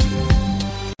these.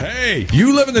 Hey,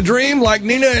 you living the dream like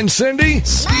Nina and Cindy?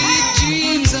 Sweet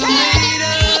dreams are made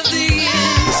of these.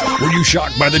 Were you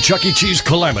shocked by the Chuck E. Cheese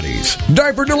calamities,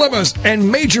 diaper dilemmas,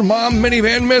 and major mom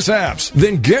minivan mishaps?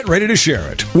 Then get ready to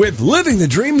share it with Living the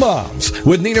Dream Moms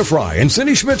with Nina Fry and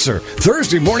Cindy Schmitzer,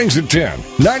 Thursday mornings at 10,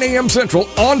 9 a.m. Central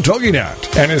on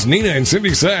TogiNet. And as Nina and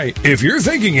Cindy say, if you're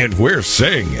thinking it, we're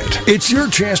saying it. It's your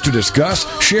chance to discuss,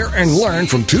 share, and learn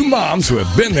from 2 moms who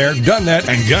have been there, done that,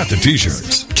 and got the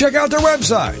t-shirts. Check out their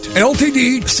website,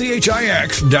 ltdchix.com.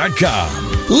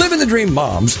 Living the Dream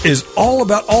Moms is all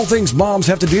about all things moms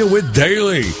have to deal with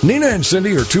daily. Nina and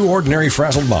Cindy are 2 ordinary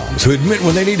frazzled moms who admit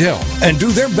when they need help and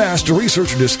do their best to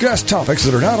research and discuss topics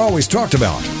that are not always talked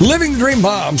about. Living the Dream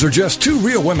Moms are just 2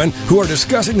 real women who are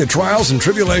discussing the trials and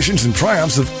tribulations and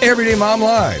triumphs of everyday mom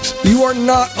lives. You are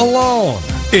not alone.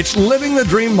 It's Living the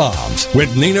Dream Moms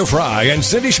with Nina Fry and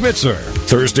Cindy Schmitzer.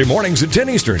 Thursday mornings at 10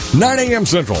 Eastern, 9 a.m.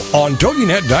 Central on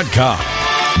TogiNet.com.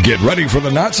 Get ready for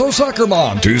the Not So Soccer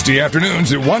Mom, Tuesday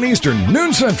afternoons at 1 Eastern,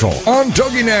 noon Central, on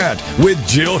TogiNet with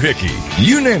Jill Hickey.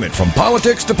 You name it, from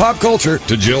politics to pop culture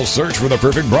to Jill's search for the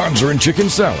perfect bronzer and chicken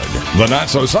salad. The Not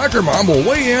So Soccer Mom will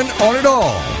weigh in on it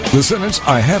all. The sentence,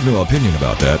 "I have no opinion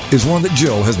about that," is one that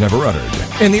Jill has never uttered.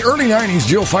 In the early 90s,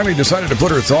 Jill finally decided to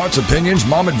put her thoughts, opinions,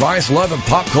 mom advice, love of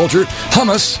pop culture,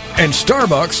 hummus, and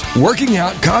Starbucks, working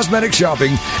out, cosmetic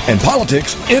shopping, and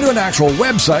politics into an actual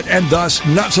website, and thus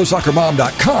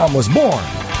NotSoSoccerMom.com was born.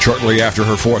 Shortly after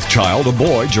her fourth child, a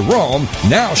boy, Jerome,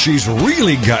 now she's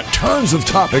really got tons of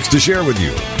topics to share with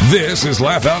you. This is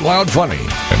Laugh Out Loud Funny,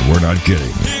 and we're not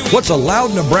kidding. What's a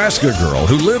loud Nebraska girl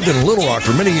who lived in Little Rock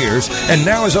for many years and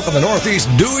now is up in the Northeast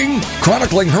doing?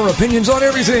 Chronicling her opinions on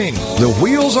everything. The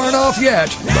wheels aren't off yet,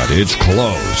 but it's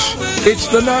close. It's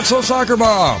the Not So Soccer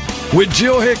Mom with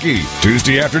Jill Hickey,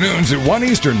 Tuesday afternoons at 1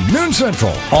 Eastern, noon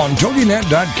Central, on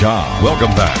TogiNet.com.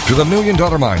 Welcome back to the $1 Million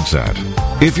Mindset.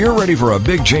 If you're ready for a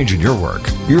big change in your work,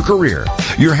 your career,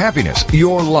 your happiness,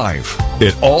 your life,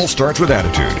 it all starts with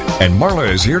attitude, and Marla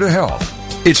is here to help.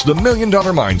 It's the $1 Million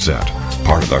Mindset,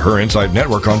 part of the Her Insight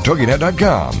Network on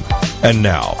TogiNet.com. And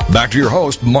now, back to your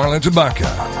host, Marla Tabaka.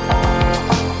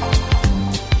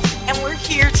 And we're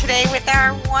here today with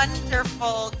our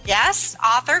wonderful guest,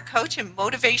 author, coach, and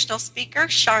motivational speaker,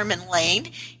 Sharmen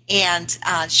Lane. And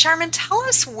Sharmen, tell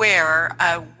us where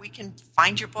we can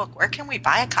find your book. Where can we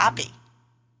buy a copy?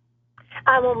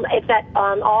 It's at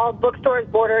all bookstores,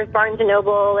 Borders, Barnes &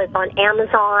 Noble. It's on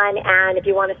Amazon. And if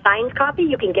you want a signed copy,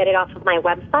 you can get it off of my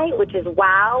website, which is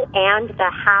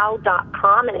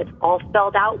wowandthehow.com. And it's all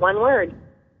spelled out, one word.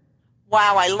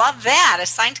 Wow, I love that. A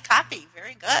signed copy.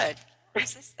 Very good.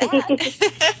 Resist that.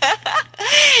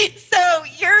 So,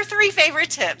 your 3 favorite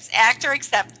tips: act or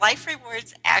accept, life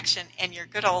rewards action, and your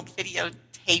good old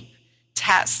videotape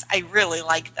tests. I really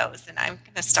like those, and I'm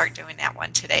going to start doing that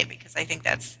one today because I think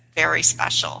that's very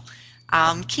special.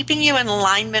 Keeping you in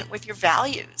alignment with your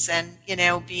values, and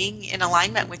being in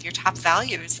alignment with your top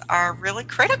values are really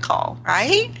critical,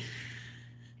 right?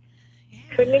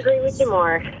 Couldn't agree with you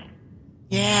more.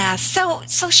 Yeah. So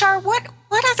Shar, what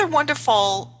other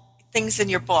wonderful things in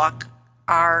your book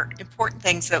are important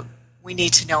things that we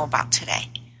need to know about today?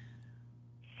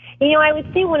 I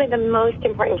would say one of the most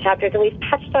important chapters, and we've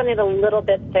touched on it a little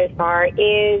bit so far,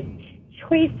 is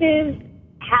choices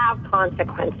have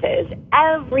consequences.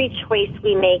 Every choice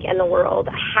we make in the world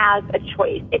has a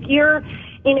choice. If you're,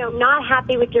 not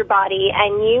happy with your body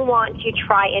and you want to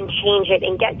try and change it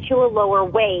and get to a lower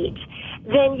weight,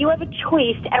 then you have a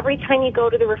choice every time you go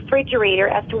to the refrigerator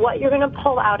as to what you're going to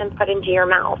pull out and put into your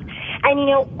mouth. And,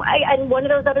 and one of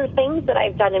those other things that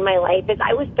I've done in my life is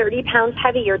I was 30 pounds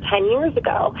heavier 10 years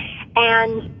ago,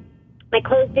 and my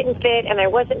clothes didn't fit, and I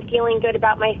wasn't feeling good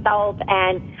about myself,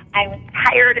 and I was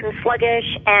tired and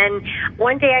sluggish. And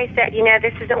one day I said,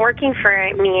 this isn't working for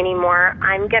me anymore.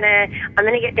 I'm gonna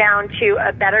get down to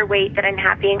a better weight that I'm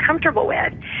happy and comfortable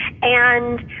with.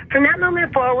 And from that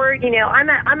moment forward,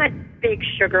 I'm a big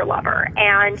sugar lover.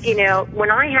 And,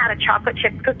 when I had a chocolate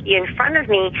chip cookie in front of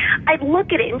me, I'd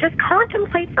look at it and just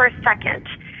contemplate for a second.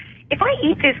 If I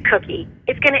eat this cookie,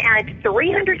 it's going to add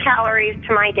 300 calories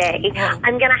to my day.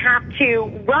 I'm going to have to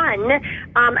run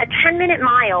a 10-minute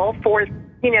mile for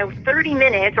 30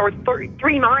 minutes or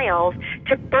 3 miles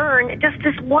to burn just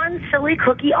this one silly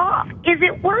cookie off. Is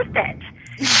it worth it?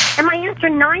 And my answer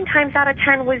 9 times out of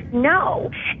 10 was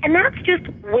no. And that's just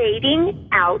waiting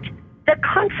out the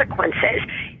consequences.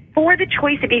 For the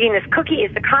choice of eating this cookie,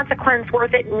 is the consequence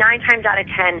worth it? 9 times out of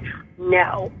 10,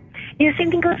 no.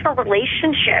 Same thing goes for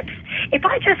relationships. If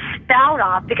I just spout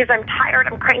off because I'm tired,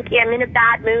 I'm cranky, I'm in a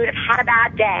bad mood, I've had a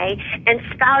bad day, and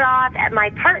spout off at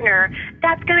my partner,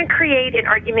 that's going to create an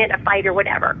argument, a fight, or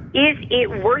whatever. Is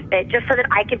it worth it just so that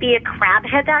I could be a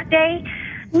crabhead that day?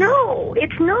 No,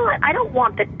 it's not. I don't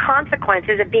want the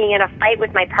consequences of being in a fight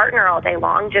with my partner all day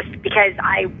long just because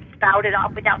I spouted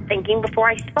off without thinking before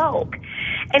I spoke.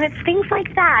 And it's things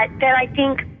like that I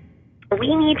think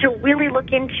we need to really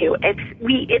look into.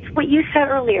 It's what you said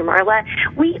earlier, Marla.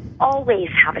 We always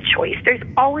have a choice. There's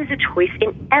always a choice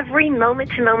in every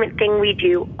moment-to-moment thing we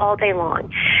do all day long.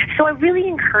 So I really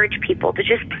encourage people to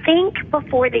just think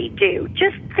before they do.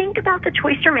 Just think about the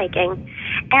choice you're making,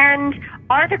 and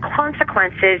are the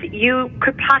consequences you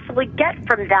could possibly get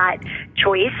from that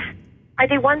choice, are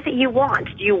they ones that you want?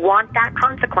 Do you want that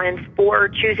consequence for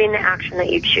choosing the action that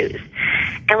you choose?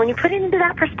 And when you put it into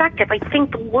that perspective, I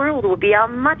think the world will be a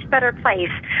much better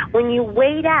place when you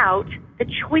weighed out the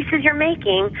choices you're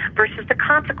making versus the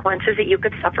consequences that you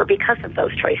could suffer because of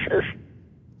those choices.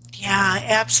 Yeah,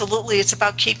 absolutely. It's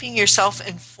about keeping yourself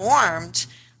informed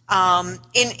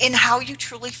in how you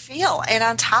truly feel. And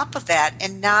on top of that,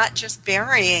 and not just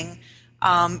burying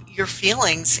your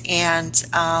feelings and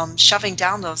shoving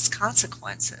down those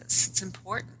consequences. It's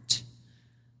important.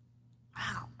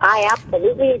 Wow. I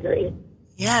absolutely agree.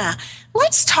 Yeah.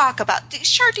 Let's talk about,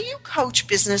 Char, do you coach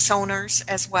business owners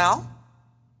as well?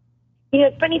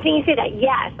 It's funny thing you say that.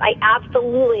 Yes, I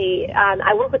absolutely.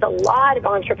 I work with a lot of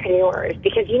entrepreneurs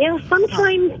because,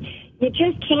 sometimes you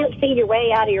just can't see your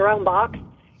way out of your own box.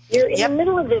 You're in the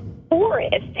middle of the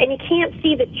forest, and you can't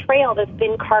see the trail that's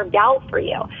been carved out for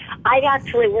you. I've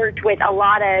actually worked with a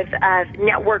lot of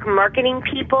network marketing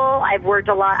people. I've worked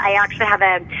a lot. I actually have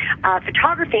a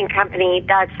photography company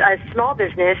that's a small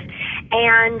business,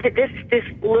 and this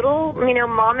little,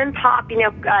 mom and pop,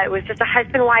 it was just a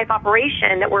husband-wife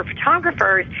operation that were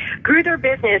photographers, grew their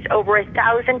business over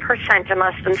 1,000% in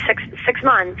less than six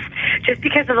months, just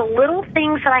because of the little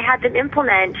things that I had them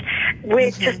implement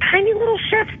with just tiny little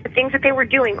shifts, the things that they were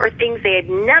doing, or things they had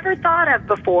never thought of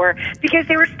before, because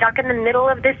they were stuck in the middle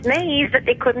of this maze that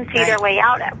they couldn't see their way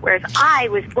out of. Whereas I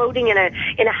was floating in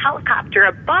a helicopter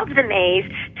above the maze,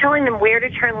 telling them where to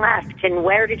turn left and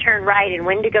where to turn right and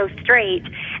when to go straight.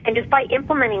 And just by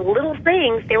implementing little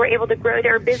things, they were able to grow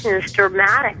their business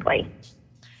dramatically.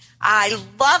 I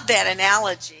love that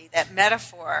analogy, that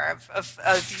metaphor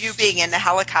of you being in the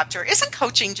helicopter. Isn't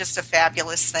coaching just a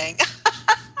fabulous thing?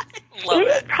 Love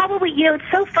it. Probably, it's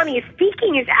so funny.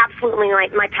 Speaking is absolutely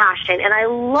my passion, and I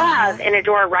love and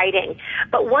adore writing.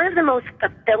 But one of the most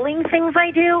fulfilling things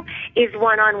I do is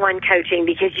one-on-one coaching,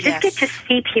 because you just get to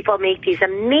see people make these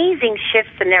amazing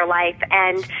shifts in their life,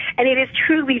 and it is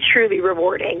truly, truly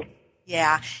rewarding.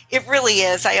 Yeah, it really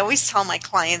is. I always tell my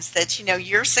clients that,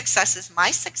 your success is my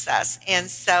success. And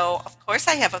so, of course,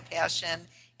 I have a passion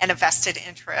and a vested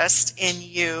interest in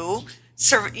you,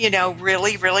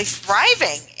 really, really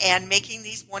thriving and making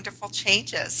these wonderful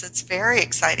changes. It's very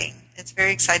exciting. It's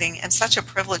very exciting and such a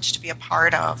privilege to be a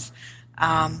part of.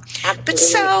 But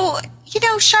so,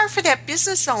 Char, for that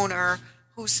business owner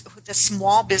the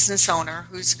small business owner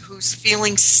who's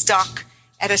feeling stuck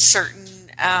at a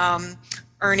certain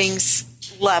earnings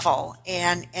level,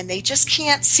 and they just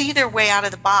can't see their way out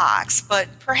of the box, but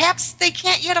perhaps they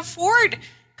can't yet afford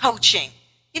coaching.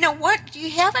 Do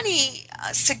you have any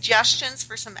suggestions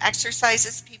for some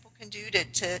exercises people can do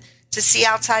to see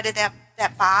outside of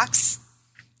that box,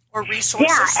 or resources?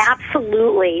 Yeah,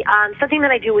 absolutely. Something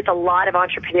that I do with a lot of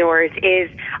entrepreneurs is,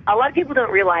 a lot of people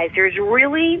don't realize there's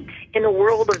really, in the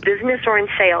world of business or in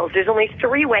sales, there's only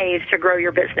 3 ways to grow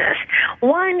your business.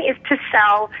 One is to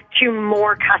sell to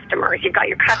more customers. You've got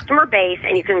your customer base,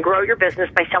 and you can grow your business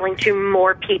by selling to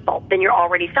more people than you're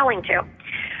already selling to.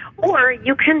 Or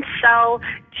you can sell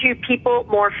to people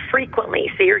more frequently.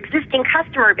 So your existing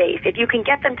customer base, if you can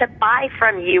get them to buy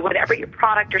from you, whatever your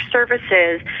product or service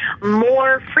is,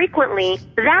 more frequently,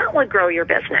 that would grow your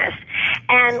business.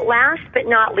 And last but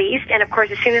not least, and of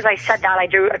course, as soon as I said that, I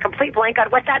drew a complete blank on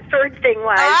what that third thing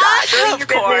was. Of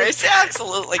course,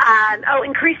 absolutely.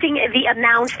 Increasing the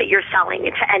amount that you're selling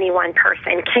to any one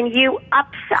person. Can you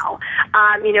upsell?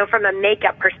 From a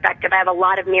makeup perspective, I have a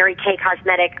lot of Mary Kay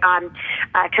cosmetic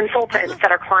consultants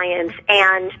that are clients,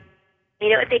 and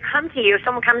if they come to you, if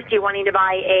someone comes to you wanting to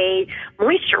buy a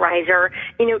moisturizer,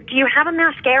 do you have a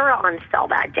mascara on sale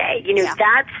that day?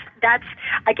 That's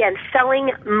again,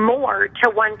 selling more to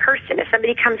one person. If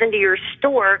somebody comes into your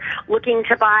store looking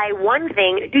to buy one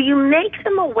thing, do you make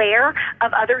them aware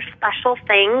of other special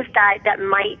things that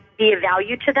might be of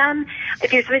value to them?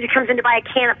 If you're somebody who comes in to buy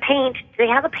a can of paint, do they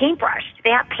have a paintbrush? Do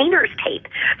they have painter's tape?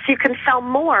 So you can sell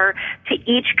more to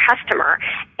each customer.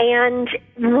 And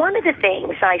one of the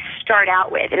things that I start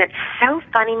out with, and it's so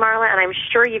funny, Marla, and I'm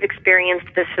sure you've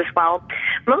experienced this as well,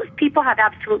 most people have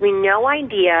absolutely no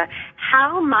idea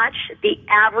how much the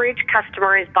average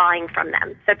customer is buying from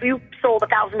them. So if you sold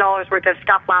 $1,000 worth of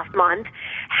stuff last month,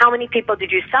 how many people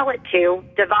did you sell it to?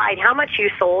 Divide how much you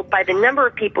sold by the number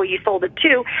of people you sold it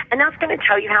to, and that's going to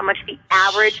tell you how much the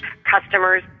average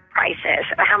customer's price is,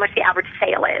 or how much the average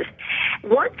sale is.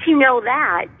 Once you know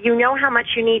that, you know how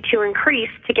much you need to increase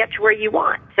to get to where you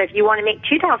want. So if you want to make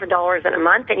 $2,000 in a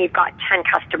month and you've got 10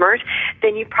 customers,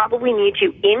 then you probably need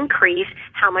to increase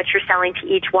how much you're selling to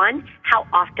each one, how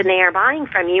often they are buying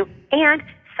from you, and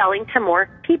selling to more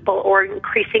people, or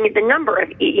increasing the number of,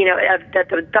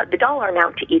 the dollar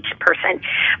amount to each person.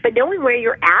 But knowing where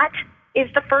you're at is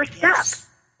the first step.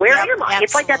 Where am I?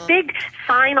 It's like that big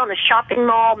sign on the shopping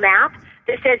mall map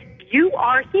that says, you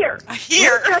are here.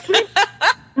 Here. No judgment.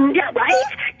 Yeah, right?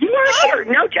 You are here.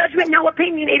 No judgment, no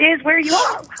opinion. It is where you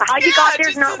are. How you got there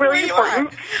is not really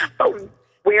important. But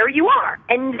where you are.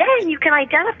 And then you can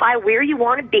identify where you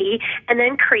want to be and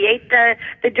then create the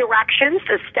directions,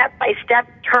 the step-by-step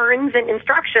turns and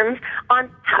instructions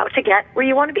on how to get where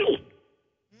you want to be.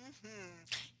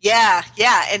 Yeah,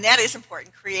 and that is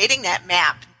important, creating that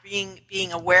map,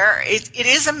 being aware. It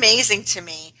is amazing to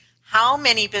me how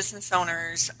many business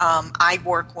owners I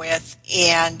work with,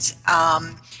 and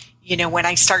when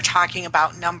I start talking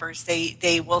about numbers,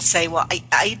 they will say, well,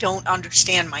 I don't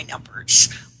understand my numbers,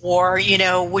 or,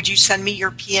 would you send me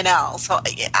your P&L? So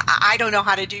I don't know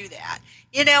how to do that.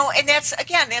 And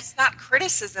that's not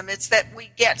criticism. It's that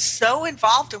we get so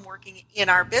involved in working in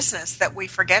our business that we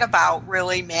forget about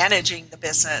really managing the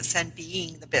business and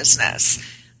being the business.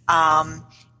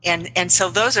 And so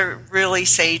those are really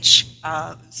sage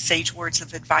words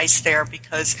of advice there,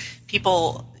 because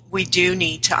we do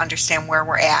need to understand where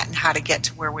we're at and how to get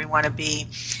to where we want to be.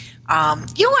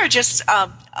 You are just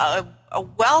a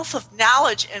wealth of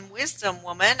knowledge and wisdom,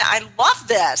 woman. I love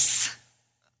this.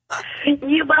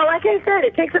 Well, like I said,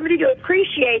 it takes somebody to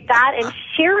appreciate that and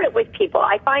share it with people.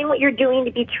 I find what you're doing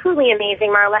to be truly amazing,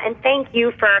 Marla, and thank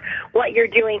you for what you're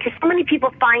doing, because so many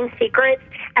people find secrets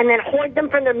and then hoard them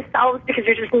for themselves because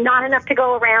there's just not enough to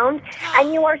go around.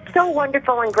 And you are so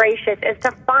wonderful and gracious as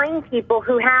to find people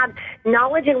who have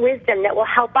knowledge and wisdom that will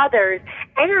help others,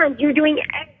 and you're doing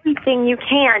everything you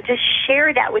can to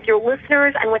share that with your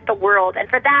listeners and with the world. And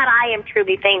for that, I am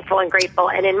truly thankful and grateful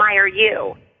and admire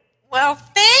you. Well,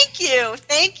 thank you.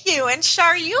 Thank you. And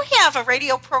Shar, you have a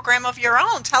radio program of your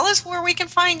own. Tell us where we can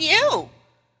find you.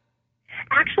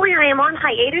 Actually, I am on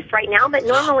hiatus right now, but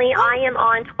normally I am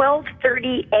on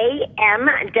 12:30 a.m.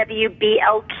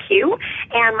 WBLQ,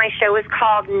 and my show is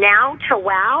called Now to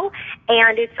Wow,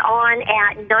 and it's on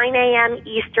at 9 a.m.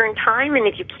 Eastern Time, and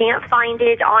if you can't find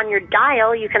it on your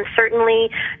dial, you can certainly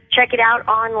check it out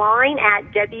online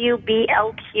at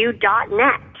WBLQ.net.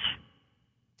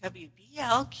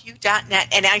 WBLQ.net,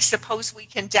 and I suppose we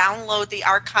can download the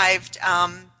archived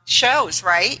shows,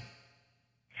 right?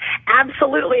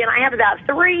 Absolutely, and I have about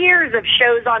 3 years of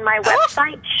shows on my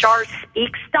website,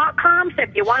 sharspeaks.com. So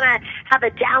if you want to have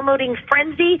a downloading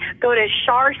frenzy, go to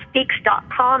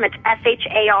sharspeaks.com. It's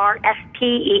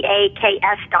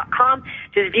SHARSPEAKS.com.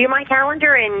 Just view my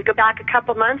calendar and go back a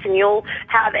couple months, and you'll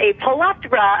have a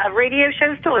plethora of radio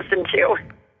shows to listen to.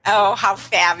 Oh, how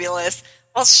fabulous.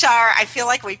 Well, Shar, I feel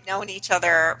like we've known each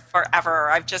other forever.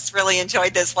 I've just really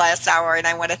enjoyed this last hour, and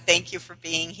I want to thank you for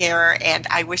being here, and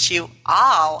I wish you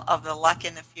all of the luck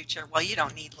in the future. Well, you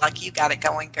don't need luck. You got it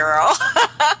going, girl.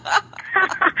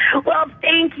 Well,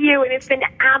 thank you, and it's been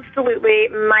absolutely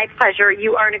my pleasure.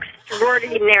 You are an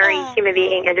extraordinary human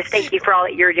being, and just thank you for all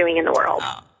that you're doing in the world.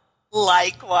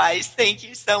 Likewise. Thank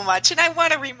you so much. And I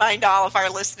want to remind all of our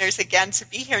listeners again to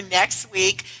be here next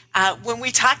week when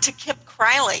we talk to Kip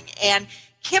Kryling. And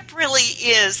Kip really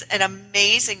is an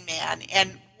amazing man,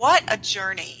 and what a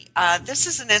journey. This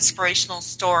is an inspirational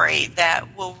story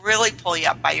that will really pull you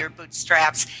up by your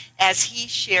bootstraps as he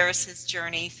shares his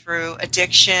journey through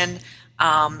addiction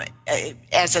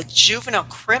as a juvenile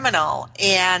criminal,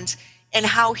 and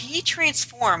how he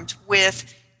transformed with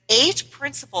 8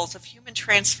 principles of human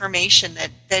transformation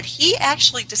that he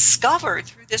actually discovered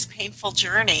through this painful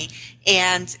journey,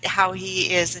 and how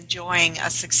he is enjoying a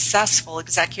successful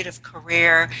executive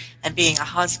career and being a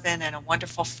husband and a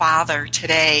wonderful father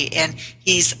today. And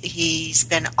he's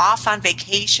been off on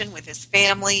vacation with his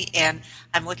family, and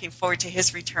I'm looking forward to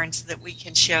his return so that we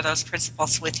can share those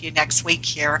principles with you next week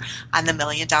here on the $1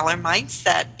 Million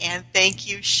Mindset. And thank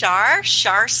you, Shar.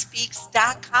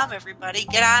 SharSpeaks.com, everybody.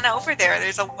 Get on over there.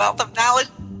 There's a wealth of knowledge,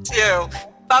 too.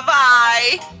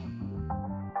 Bye-bye.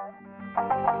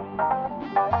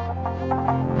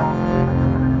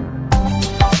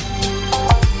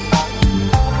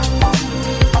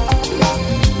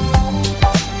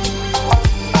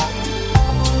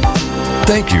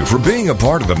 Thank you for being a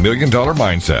part of the $1 Million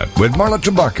Mindset with Marla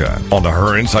Tabaka on the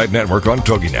Her Insight Network on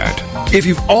TogiNet. If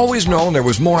you've always known there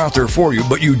was more out there for you,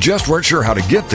 but you just weren't sure how to get there,